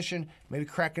air condition, maybe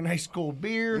crack a nice cold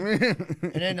beer,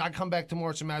 and then I come back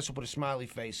tomorrow, some asshole with a smiley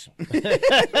face.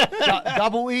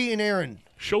 Double E and Aaron.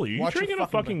 Surely, you Watch your drinking a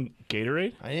fucking fucking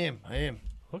Gatorade? I am.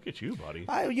 Look at you, buddy.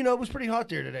 It was pretty hot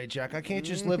there today, Jack. I can't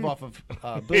just live off of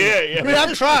booze. Yeah. I mean,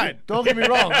 I've tried. Don't get me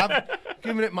wrong. I've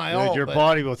given it my Dude, all. your but-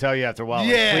 body will tell you after a while. like,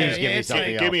 Yeah, please give yeah, me it's something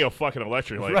like- else. Give me a fucking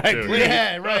electric light, Right, too. please.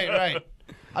 Yeah, right.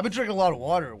 I've been drinking a lot of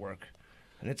water at work.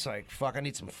 And it's like, fuck, I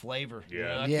need some flavor. Yeah. You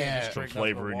know, I Yeah. can't just Some drink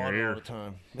flavor nothing in but your water ear. all the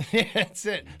time. Yeah, that's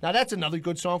it. Now, that's another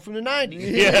good song from the 90s.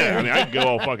 Yeah, I mean, I could go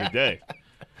all fucking day.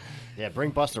 Yeah,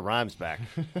 bring Busta Rhymes back.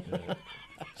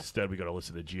 Instead, we got to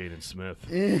listen to Jaden Smith.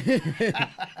 Let's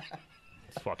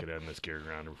fucking end this gear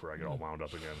grounder before I get all wound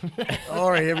up again. All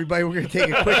right, everybody, we're going to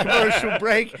take a quick commercial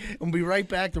break, and we'll be right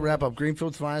back to wrap up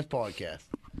Greenfield's Finest Podcast.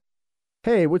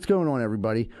 Hey, what's going on,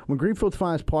 everybody? When Greenfield's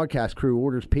Finest Podcast crew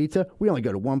orders pizza, we only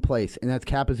go to one place, and that's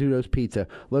Capizzuto's Pizza,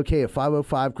 located at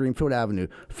 505 Greenfield Avenue.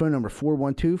 Phone number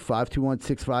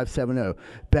 412-521-6570.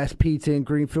 Best pizza in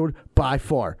Greenfield by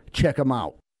far. Check them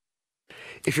out.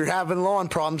 If you're having lawn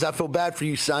problems, I feel bad for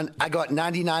you, son. I got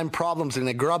 99 problems and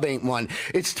the grub ain't one.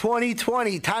 It's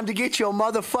 2020. Time to get your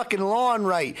motherfucking lawn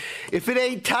right. If it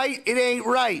ain't tight, it ain't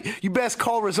right. You best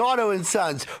call Rosado and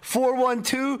Sons.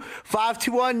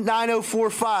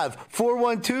 412-521-9045.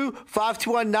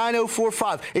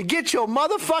 412-521-9045. And get your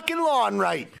motherfucking lawn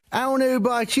right. I don't know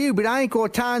about you, but I ain't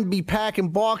got time to be packing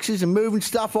boxes and moving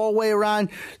stuff all the way around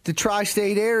the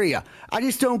tri-state area. I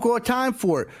just don't got time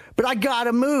for it. But I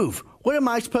gotta move. What am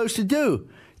I supposed to do?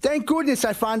 Thank goodness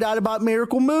I found out about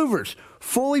Miracle Movers.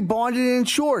 Fully bonded and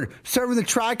insured, serving the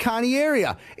Tri-County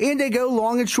area. And they go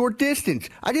long and short distance.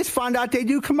 I just found out they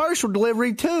do commercial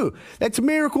delivery too. That's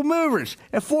Miracle Movers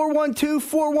at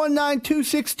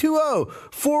 412-419-2620.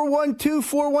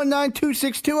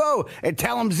 412-419-2620. And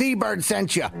tell them Z-Bird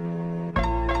sent you.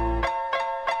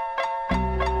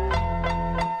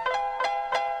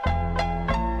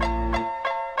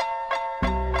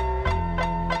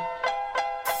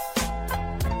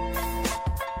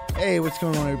 Hey, what's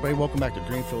going on, everybody? Welcome back to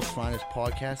Greenfield's Finest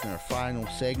Podcast. In our final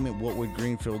segment, What Would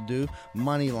Greenfield Do?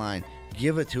 Moneyline.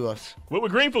 Give it to us. What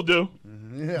would Greenfield do?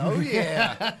 Oh,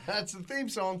 yeah. That's the theme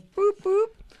song. Boop, boop.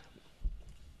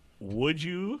 Would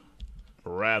you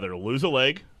rather lose a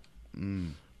leg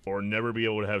or never be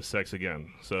able to have sex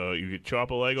again? So you could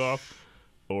chop a leg off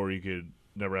or you could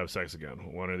never have sex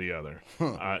again. One or the other.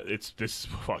 This is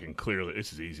fucking clearly,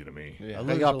 this is easy to me. Yeah,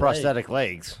 They got prosthetic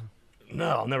legs. No,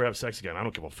 I'll never have sex again. I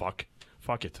don't give a fuck.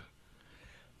 Fuck it.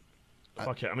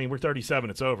 Fuck it. I mean, we're 37.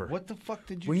 It's over. What the fuck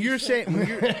did you When just you're say?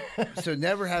 saying, so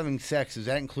never having sex, does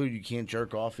that include you can't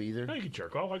jerk off either? No, you can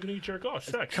jerk off. Why couldn't you jerk off?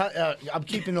 Sex. I'm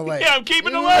keeping the leg. Yeah, I'm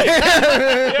keeping the leg.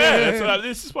 Yeah,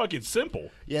 this is fucking simple.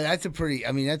 Yeah, that's a pretty,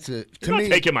 I mean, that's a, to You're me.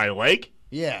 not taking my leg.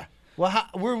 Yeah. Well,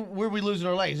 where are we losing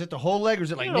our leg? Is it the whole leg or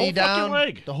is it like Yeah, the knee whole fucking down?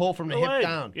 leg. The whole from the hip leg.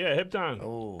 down? Yeah, hip down.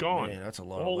 Oh, Gone. man, that's a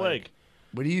lot The of whole leg. leg.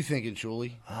 What are you thinking,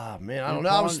 Shuli? Ah, man, I don't know.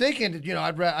 I was thinking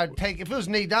that, I'd take, if it was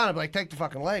knee down, I'd be like, take the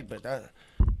fucking leg, but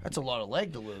that's a lot of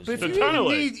leg to lose. But if It's a you ton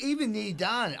of even need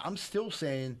down, I'm still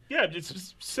saying. Yeah,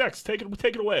 it's sex. Take it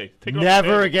away. Take it off the Never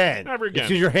table. again. Never again.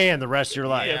 It's in your hand the rest of your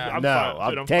life. Yeah, I'm no, fine,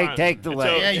 dude, I'm take fine. take the It's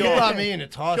leg. yeah, you John- got me in a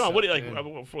toss. John, what do you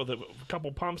like for a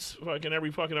couple pumps fucking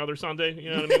every fucking other Sunday? You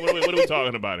know what I mean? What are we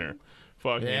talking about here?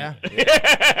 Fucking Yeah.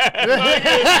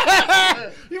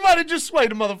 You might have just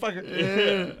swayed a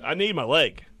motherfucker. I need my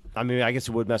leg. I mean, I guess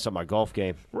it would mess up my golf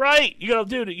game. Right. You gotta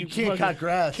do it. You can't fucking cut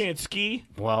grass. Can't ski.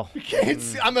 Well,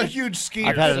 I'm a huge skier.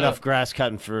 I've had so- enough grass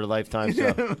cutting for a lifetime.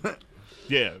 So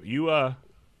Yeah. You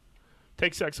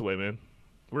take sex away, man.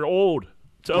 We're old.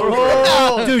 It's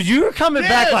over. dude, you were coming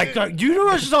back Yeah. like you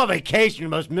were just on vacation. The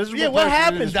most miserable. Yeah, what person in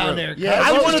happened this down room. there? Yeah, I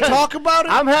I want was to talk about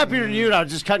it. I'm happier than you. I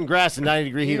was just cutting grass in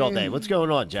 90-degree heat all day. What's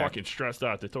going on, Jack? Fucking stressed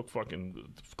out. They took fucking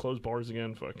closed bars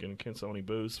again. Fucking can't sell any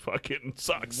booze. Fucking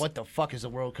sucks. What the fuck is the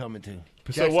world coming to?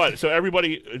 So what? So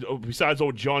everybody besides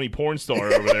old Johnny porn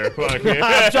star over there. Fucking,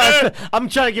 I'm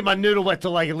trying to get my noodle wet to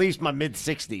like at least my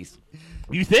mid-60s.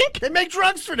 you think? They make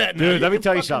drugs for that now. Dude, let me can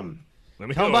tell you fucking- something. Let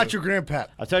me How know. about your grandpap?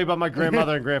 I'll tell you about my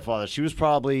grandmother and grandfather. She was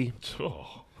probably,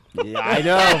 Oh. yeah,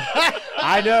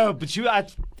 I know, but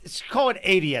it's called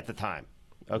 80 at the time.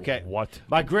 Okay. What?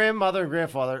 My grandmother and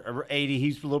grandfather are 80.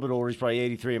 He's a little bit older. He's probably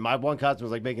 83. And my one cousin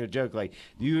was like making a joke, like,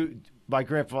 my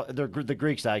grandfather, the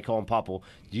Greeks, I call him Popple.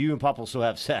 Do you and Popple still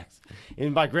have sex?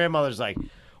 And my grandmother's like,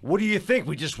 what do you think?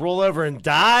 We just roll over and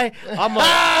die? I'm like,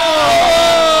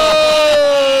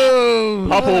 oh!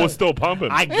 Papa was still pumping.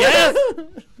 I guess.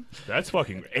 That's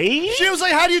fucking 80? She was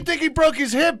like, "How do you think he broke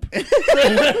his hip?"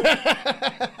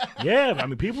 Yeah, I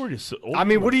mean, people were just so old. I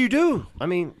mean, what do you do? I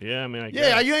mean, Yeah, I mean, I Yeah,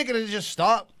 guess. you ain't gonna just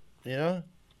stop. You know.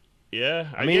 Yeah,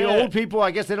 I mean, get it. old people,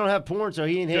 I guess they don't have porn, so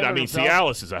he ain't Dude, I handling mean, himself.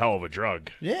 Cialis is a hell of a drug.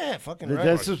 Yeah, fucking right.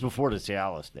 This was before the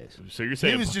Cialis days. So you're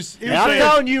saying He was just. Yeah, I'm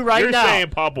telling you right you're now.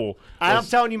 saying Popple. I'm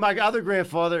telling you, my other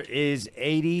grandfather is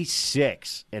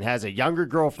 86 and has a younger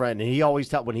girlfriend, and he always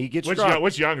tells when he gets drunk,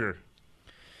 what's younger?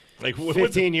 Like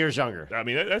 15 years younger. I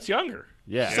mean, that's younger.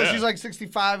 Yeah. So she's like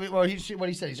 65. Well, what he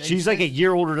said? She's like a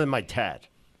year older than my dad.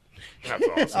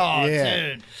 That's awesome. Oh, Yeah.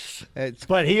 dude. It's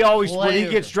But he always, when he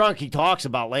Player. gets drunk, he talks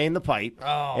about laying the pipe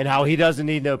Oh. and how he doesn't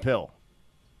need no pill.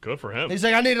 Good for him. He's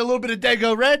like, I need a little bit of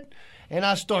Dago Red, and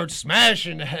I start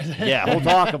smashing that. Yeah, we'll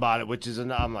talk about it, which is,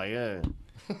 I'm like,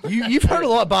 you've heard a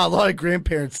lot about a lot of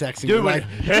grandparents texting. Dude, like,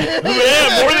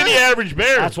 Yeah, more than the average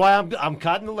bear. that's why I'm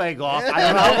cutting the leg off. I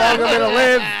don't know how long I'm going to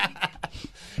live.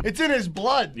 It's in his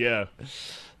blood. Yeah.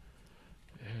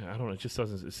 I don't know. It just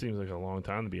doesn't. It seems like a long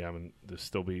time to be having to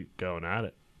still be going at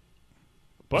it.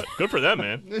 But good for them,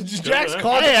 man. Jack's Good for them.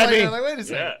 caught Hey, I it. mean- Like, wait a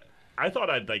second. Yeah, I thought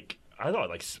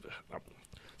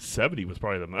 70 was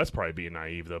probably that's probably being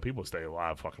naive though. People stay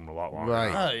alive fucking a lot longer.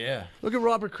 Right. Oh, yeah. look at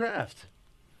Robert Kraft.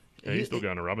 Yeah, he's still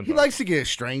going to rubbing. He likes to get a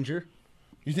stranger.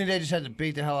 You think they just had to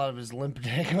beat the hell out of his limp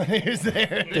dick when he was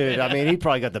there? Dude, I mean, he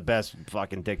probably got the best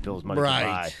fucking dick pills money Right. to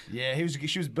buy. Yeah,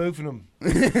 she was boofing him.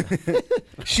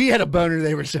 She had a boner.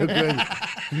 They were so good.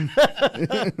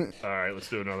 All right, let's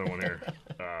do another one here.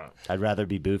 I'd rather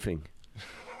be boofing.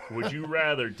 Would you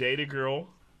rather date a girl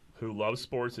who loves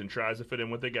sports and tries to fit in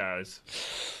with the guys,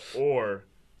 or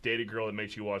date a girl that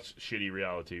makes you watch shitty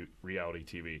reality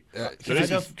TV?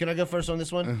 So Can I go first on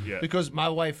this one? Yeah. Because my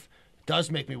wife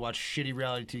does make me watch shitty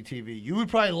reality TV. You would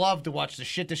probably love to watch the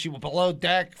shit that she would below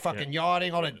deck, fucking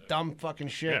yachting, all that dumb fucking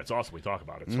shit. yeah, it's awesome. We talk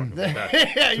about it. It's fucking fantastic.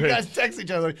 Yeah, you guys text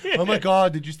each other. Like, oh my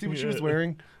god, did you see what she was Yeah.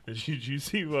 wearing? Did you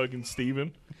see fucking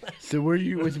Steven? So where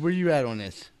you at on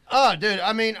this? Oh, dude.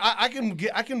 I mean, I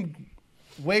can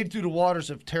wade through the waters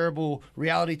of terrible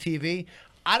reality TV.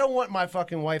 I don't want my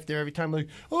fucking wife there every time. Like,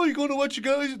 oh, you going to watch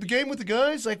the game with the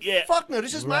guys? Like, Yeah. fuck no.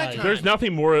 This is my Right. time. There's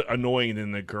nothing more annoying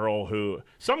than the girl who.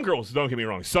 Some girls, don't get me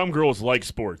wrong, some girls like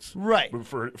sports. Right.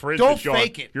 For Don't instance, John,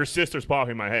 fake it. your sister's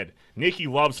popping in my head. Nikki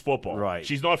loves football. Right.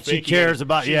 She's not She faking. cares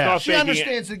about- she's yeah. Not She faking,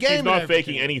 understands the game She's and not everything.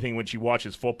 faking anything when she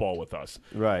watches football with us.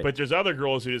 Right. But there's other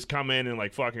girls who just come in and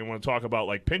like fucking want to talk about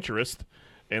like Pinterest.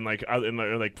 And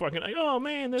they're like fucking like, oh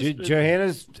man, this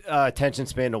Johanna's attention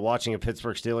span to watching a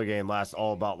Pittsburgh Steelers game lasts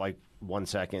all about like 1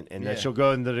 second, and then Yeah. she'll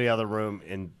go into the other room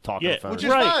and talk on Yeah. the phone. Which is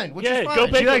Right. fine. Which Yeah, is fine. go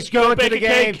She bake likes go going to bake the a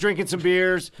cake. games, drinking some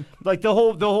beers, like the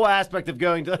whole aspect of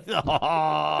going to.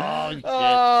 Oh, shit.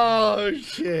 Oh You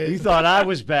shit! thought I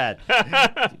was bad,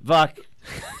 Buck.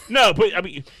 No, but I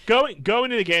mean, going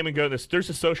to the game and going this. There's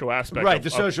a social aspect, Right, of- the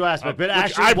of- social aspect, but which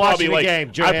actually I'd watching probably the like, game,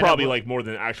 I Johanna probably would- like more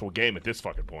than the actual game at this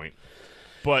fucking point.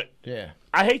 But Yeah.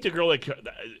 I hate the girl like.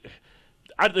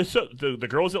 The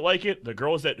girls that like it, the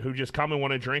girls that who just come and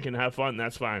want to drink and have fun,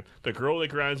 that's fine. The girl that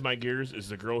grinds my gears is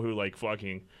the girl who like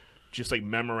fucking just like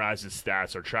memorizes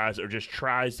stats or tries too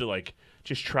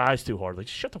hard. Like,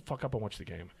 just shut the fuck up and watch the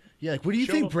game. Yeah, like what do you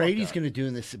Show think the fuck Brady's up. going to do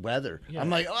in this weather? I'm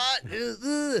like,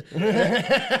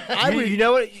 You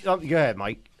know what? Go ahead,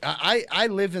 Mike. I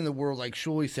live in the world like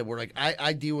Shuley said, where like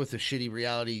I deal with the shitty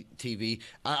reality TV.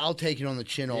 I'll take it on the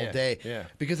chin all Yeah, day. yeah.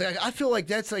 Because I feel like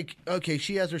that's like, okay,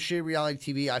 she has her shitty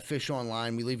reality TV. I fish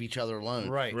online. We leave each other alone.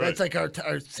 Right. That's like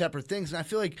our separate things. And I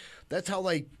feel like that's how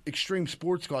like extreme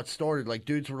sports got started. Like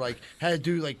dudes were like had to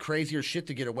do like crazier shit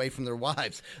to get away from their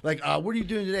wives. Like, what are you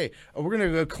doing today? Oh, we're gonna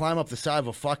go climb up the side of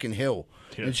a fucking hill.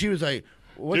 Yeah. And she was like,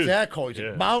 what's Dude, that called? He's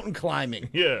like, yeah. mountain climbing.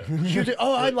 Yeah. She was like,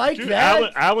 oh, I like Dude,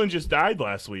 that. Alan just died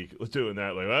last week. Was doing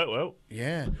that. Like, well,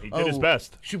 Yeah. He did his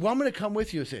best. Well, I'm going to come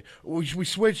with you and say, we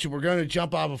switched. We're going to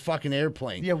jump out of a fucking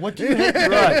airplane. Yeah, what do you hate?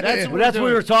 Right. That's Well, that's what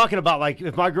we were talking about. Like,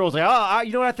 if my girl's like,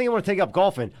 you know what? I think I want to take up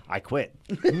golfing. I quit.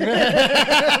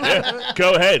 yeah,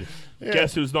 go ahead.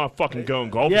 Guess who's not fucking going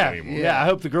golfing Yeah, anymore? yeah. I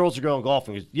hope the girls are going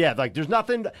golfing. 'Cause, yeah, like there's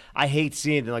nothing I hate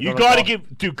seeing. Like, You on a got to golf-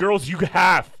 give, dude, girls.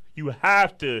 You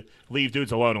have to leave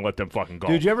dudes alone and let them fucking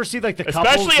golf. Dude, you ever see like the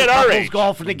Especially couples, at our age.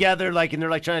 golfing together, like, and they're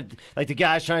like trying to, like the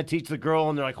guy's trying to teach the girl,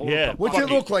 and they're like, holding Yeah. up the What's it Fuck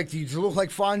look like to you? Does it look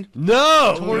like fun?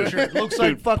 No. Torture. Looks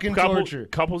like fucking torture.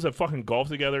 Couples that fucking golf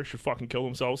together should fucking kill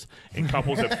themselves, and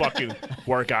couples that fucking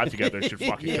work out together should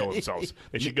fucking kill themselves.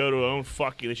 They should go to their own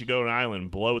fucking. They should go to an island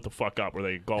and blow it the fuck up, where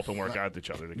they golf and work out with each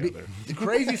other together. The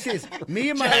craziest is me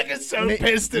and my Jack is so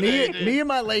pissed today, dude. me and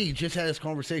my lady just had this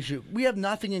conversation. We have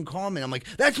nothing in common. I'm like,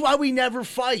 that's why we never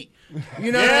fight.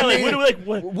 You know Yeah, what I like,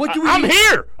 mean? what do we? we? I'm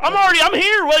here. I'm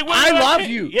here. Like, what I do love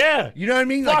you. Yeah. You know what I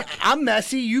mean? Like, Fuck. I'm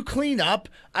messy. You clean up.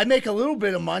 I make a little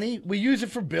bit of money. We use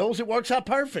it for bills. It works out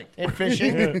perfect. And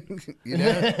fishing. You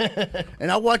know? And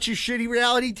I watch your shitty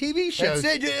reality TV shows.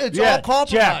 That's it. It's Yeah, all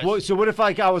compromise. Jack. So what if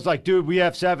like I was like, dude, we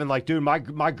have 7. Like, dude,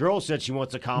 my girl said she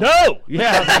wants to come. No.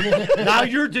 Yeah. Now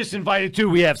you're disinvited too.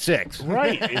 We have 6.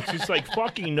 Right. It's just like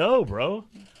fucking no, bro.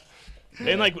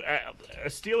 And like a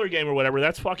Steeler game or whatever,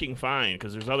 that's fucking fine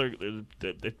because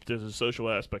there's a social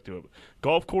aspect to it.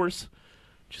 Golf course,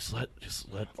 Just let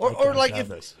Or guys like have if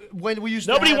this. when we used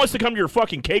Nobody to have, wants to come to your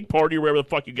fucking cake party or whatever the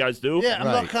fuck you guys do. Yeah, I'm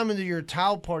Right. not coming to your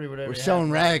towel party or whatever. We're you selling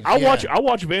have. rags. I'll yeah.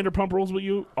 watch Vanderpump Rules with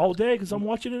you all day because I'm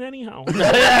watching it anyhow.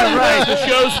 Yeah, right. The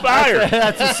show's fire.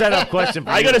 That's a setup question for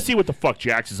I you. got to see what the fuck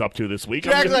Jax is up to this week.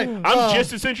 Jax I'm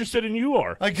just as interested in you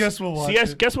are. I guess we'll watch See,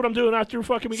 it. guess what I'm doing after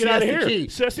fucking we get out of Siesta here? Key.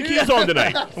 Siesta Key's on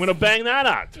tonight. I'm gonna bang that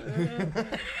out.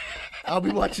 I'll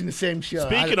be watching the same show.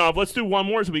 Speaking of, let's do one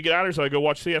more so we get out of here so I go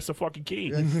watch Siesta fucking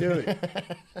Key. Let's do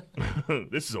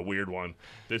it. This is a weird one.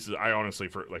 I honestly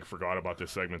forgot about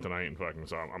this segment tonight and fucking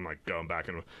so I'm like going back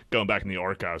in the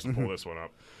archives to pull this one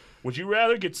up. Would you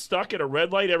rather get stuck at a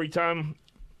red light every time?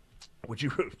 Would you?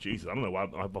 Jeez, I don't know why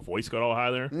my voice got all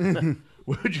high there.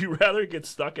 Would you rather get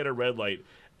stuck at a red light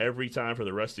every time for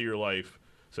the rest of your life?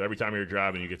 So every time you're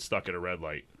driving, you get stuck at a red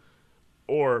light,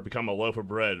 or become a loaf of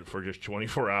bread for just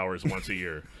 24 hours once a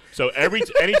year. So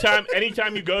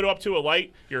anytime you go up to a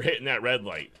light, you're hitting that red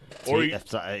light.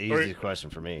 That's an easy question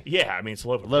for me. Yeah, I mean it's a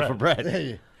loaf of Loaf bread. of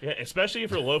bread. Yeah, especially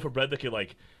if you're a loaf of bread that could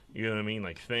you know what I mean,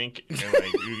 think and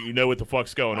you know what the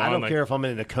fuck's going on. I don't care if I'm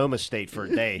in a coma state for a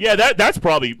day. Yeah, that's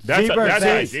probably that's Z-Bird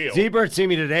ideal. Z-Bird see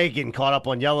me today getting caught up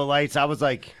on yellow lights. I was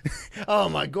like, Oh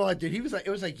my god, dude! It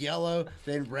was like yellow,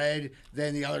 then red,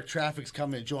 then the other traffic's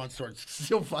coming, and John starts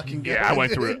still fucking going. Yeah, I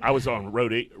went through it. I was on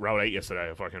Route 8 yesterday.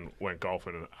 I fucking went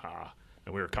golfing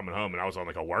and we were coming home, and I was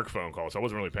on a work phone call, so I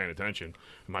wasn't really paying attention.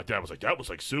 And my dad was like, "That was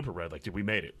super red. Dude, we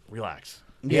made it. Relax."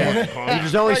 Yeah.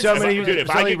 there's only so many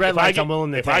red lights I'm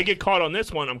willing to If take. I get caught on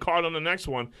this one, I'm caught on the next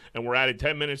one, and we're added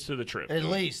 10 minutes to the trip. At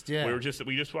least, yeah.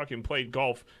 We just fucking played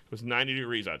golf. It was 90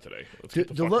 degrees out today. Let's get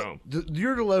the fuck home.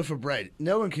 You're the loaf of bread.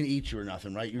 No one can eat you or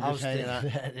nothing, right? You're I just was hanging out.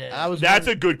 thinking that, yeah. That's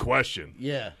a good question.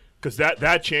 Yeah. Because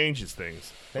that changes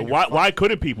things. Why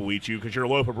couldn't people eat you? Because you're a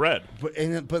loaf of bread. But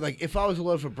if I was a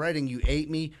loaf of bread and you ate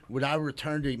me, would I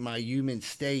return to my human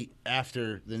state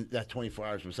after that 24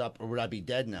 hours was up, or would I be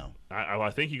dead now? I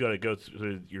think you got to go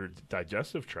through your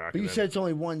digestive tract. But you said it's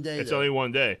only one day. it's only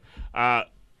one day.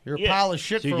 You're a Yeah. pile of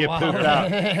shit So you for a get while. pooped out.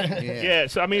 Yeah,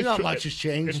 so I mean, Not much has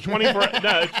changed. It's 24.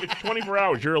 No, it's 24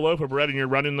 hours. You're a loaf of bread, and you're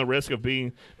running the risk of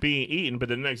being eaten. But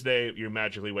the next day, you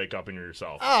magically wake up and you're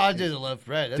yourself. Oh, I do the loaf of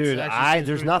bread. That's Dude, actually seems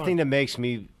there's pretty nothing fun. that makes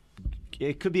me.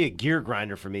 It could be a gear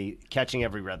grinder for me catching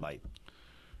every red light.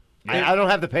 I don't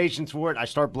have the patience for it. I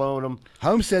start blowing them.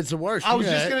 Homestead's the worst. I was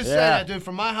you know just that. gonna say Yeah. that, dude.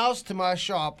 From my house to my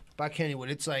shop by Kennywood,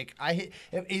 it's like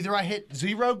either I hit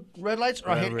 0 red lights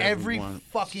or I hit every one.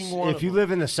 fucking one. If you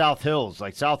live in the South Hills,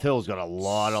 South Hills got a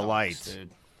lot of lights. dude.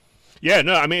 Yeah,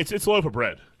 no, I mean it's a loaf of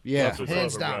bread. Yeah. It's a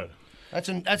Hands loaf of down.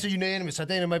 bread. That's a unanimous. I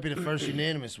think it might be the first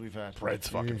unanimous we've had. Bread's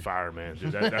fucking fire, man.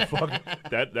 Dude,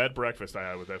 that breakfast I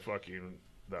had with that fucking.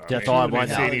 That's all I want.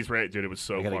 Mercedes, right, dude. It was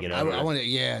so gotta fucking. get I, over good. I want to.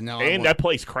 Yeah, no. And that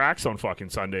place cracks on fucking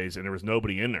Sundays, and there was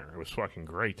nobody in there. It was fucking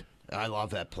great. I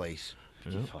love that place.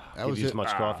 That Give was you as it. much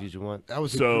coffee as you want. That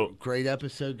was So- a great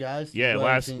episode, guys. Yeah, Well,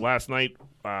 everything- last night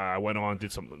I went on,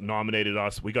 nominated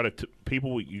us. We got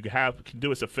people. You can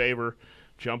do us a favor,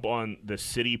 jump on the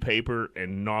City Paper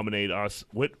and nominate us.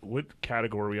 What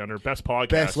category are we under? Best podcast,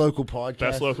 best local podcast.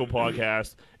 best local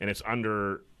podcast, and it's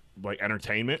under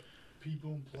entertainment.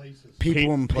 People and places.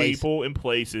 People in place. People and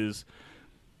places.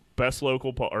 Best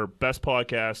local or best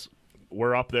podcast.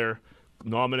 We're up there.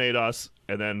 Nominate us,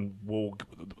 and then we'll.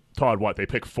 Todd, what they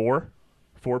pick four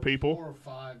people. 4 or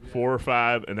 5. Yeah. 4 or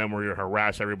 5, and then we're gonna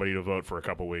harass everybody to vote for a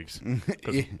couple weeks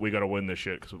because we gotta win this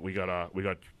shit because we got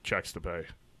checks to pay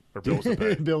or bills to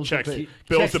pay. Bills to checks, pay.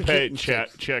 bills Checks to to pay. kitten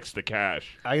checks. Checks to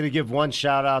cash. I got to give one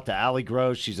shout out to Allie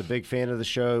Gross. She's a big fan of the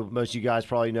show. Most of you guys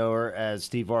probably know her as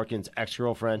Steve Arkin's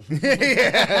ex-girlfriend.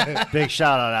 Big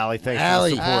shout out, Allie. Thanks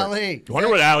Allie. for the support. Ali. I wonder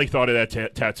what Allie thought of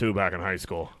that tattoo back in high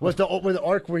school. Was with the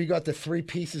arc where you got the 3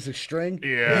 pieces of string?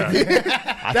 Yeah,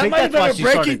 I That think might have that's been why a she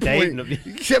breaking started dating point.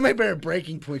 him. That might have been a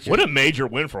breaking point. what a major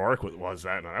win for Ark was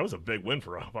that night. That was a big win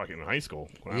for fucking high school.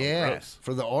 Wow, Yeah, gross.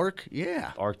 for the arc.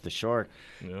 Yeah. Ark the Shark.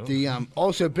 Yeah. The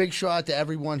also big shout out to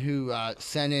everyone who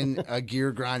sent in a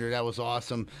gear grinder. That was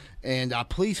awesome. And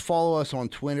please follow us on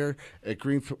Twitter at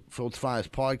Greenfield's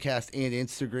Finest Podcast and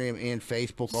Instagram and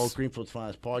Facebook, all Greenfield's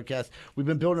Finest Podcast. We've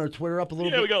been building our Twitter up a little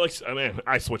Yeah, bit. we got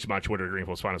I switched my Twitter to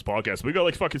Greenfield's Finest Podcast. We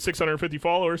got fucking 650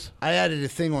 followers. I added a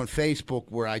thing on Facebook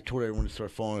where I told everyone to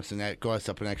start following us, and that got us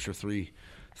up an extra three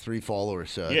followers.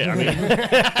 So Yeah,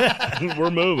 I mean, we're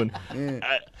moving.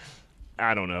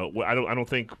 I don't know. I don't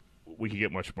think we could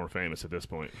get much more famous at this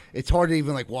point. It's hard to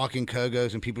even like walk in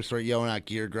Kogo's and people start yelling out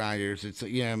gear grinders. It's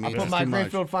you know what I mean. I It's put just my too much.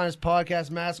 Greenfield Finest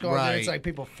podcast mask on, Right. and it's like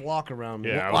people flock around me.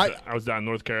 Yeah, Well, I was down in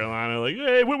North Carolina, like,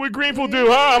 hey, what would Greenfield do,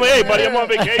 huh? I'm like, hey, buddy, I'm on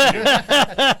vacation.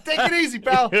 Take it easy,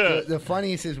 pal. Yeah. The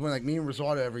funniest is when like me and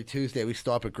Rosato every Tuesday we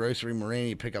stop at Grocery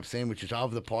Morini to pick up sandwiches. I'll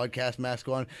have the podcast mask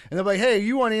on, and they're like, "Hey, are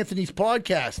you on Anthony's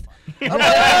podcast?" I'm like,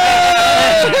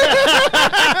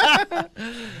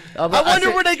 I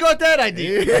wonder where they got that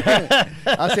idea.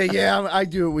 I'll say, "Yeah, I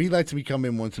do it." He lets me come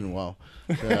in once in a while.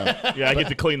 So, Yeah, I get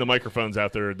to clean the microphones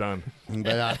after they're done.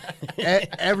 but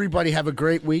everybody have a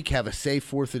great week. Have a safe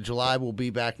 4th of July. We'll be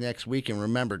back next week, and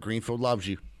remember, Greenfield loves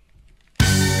you.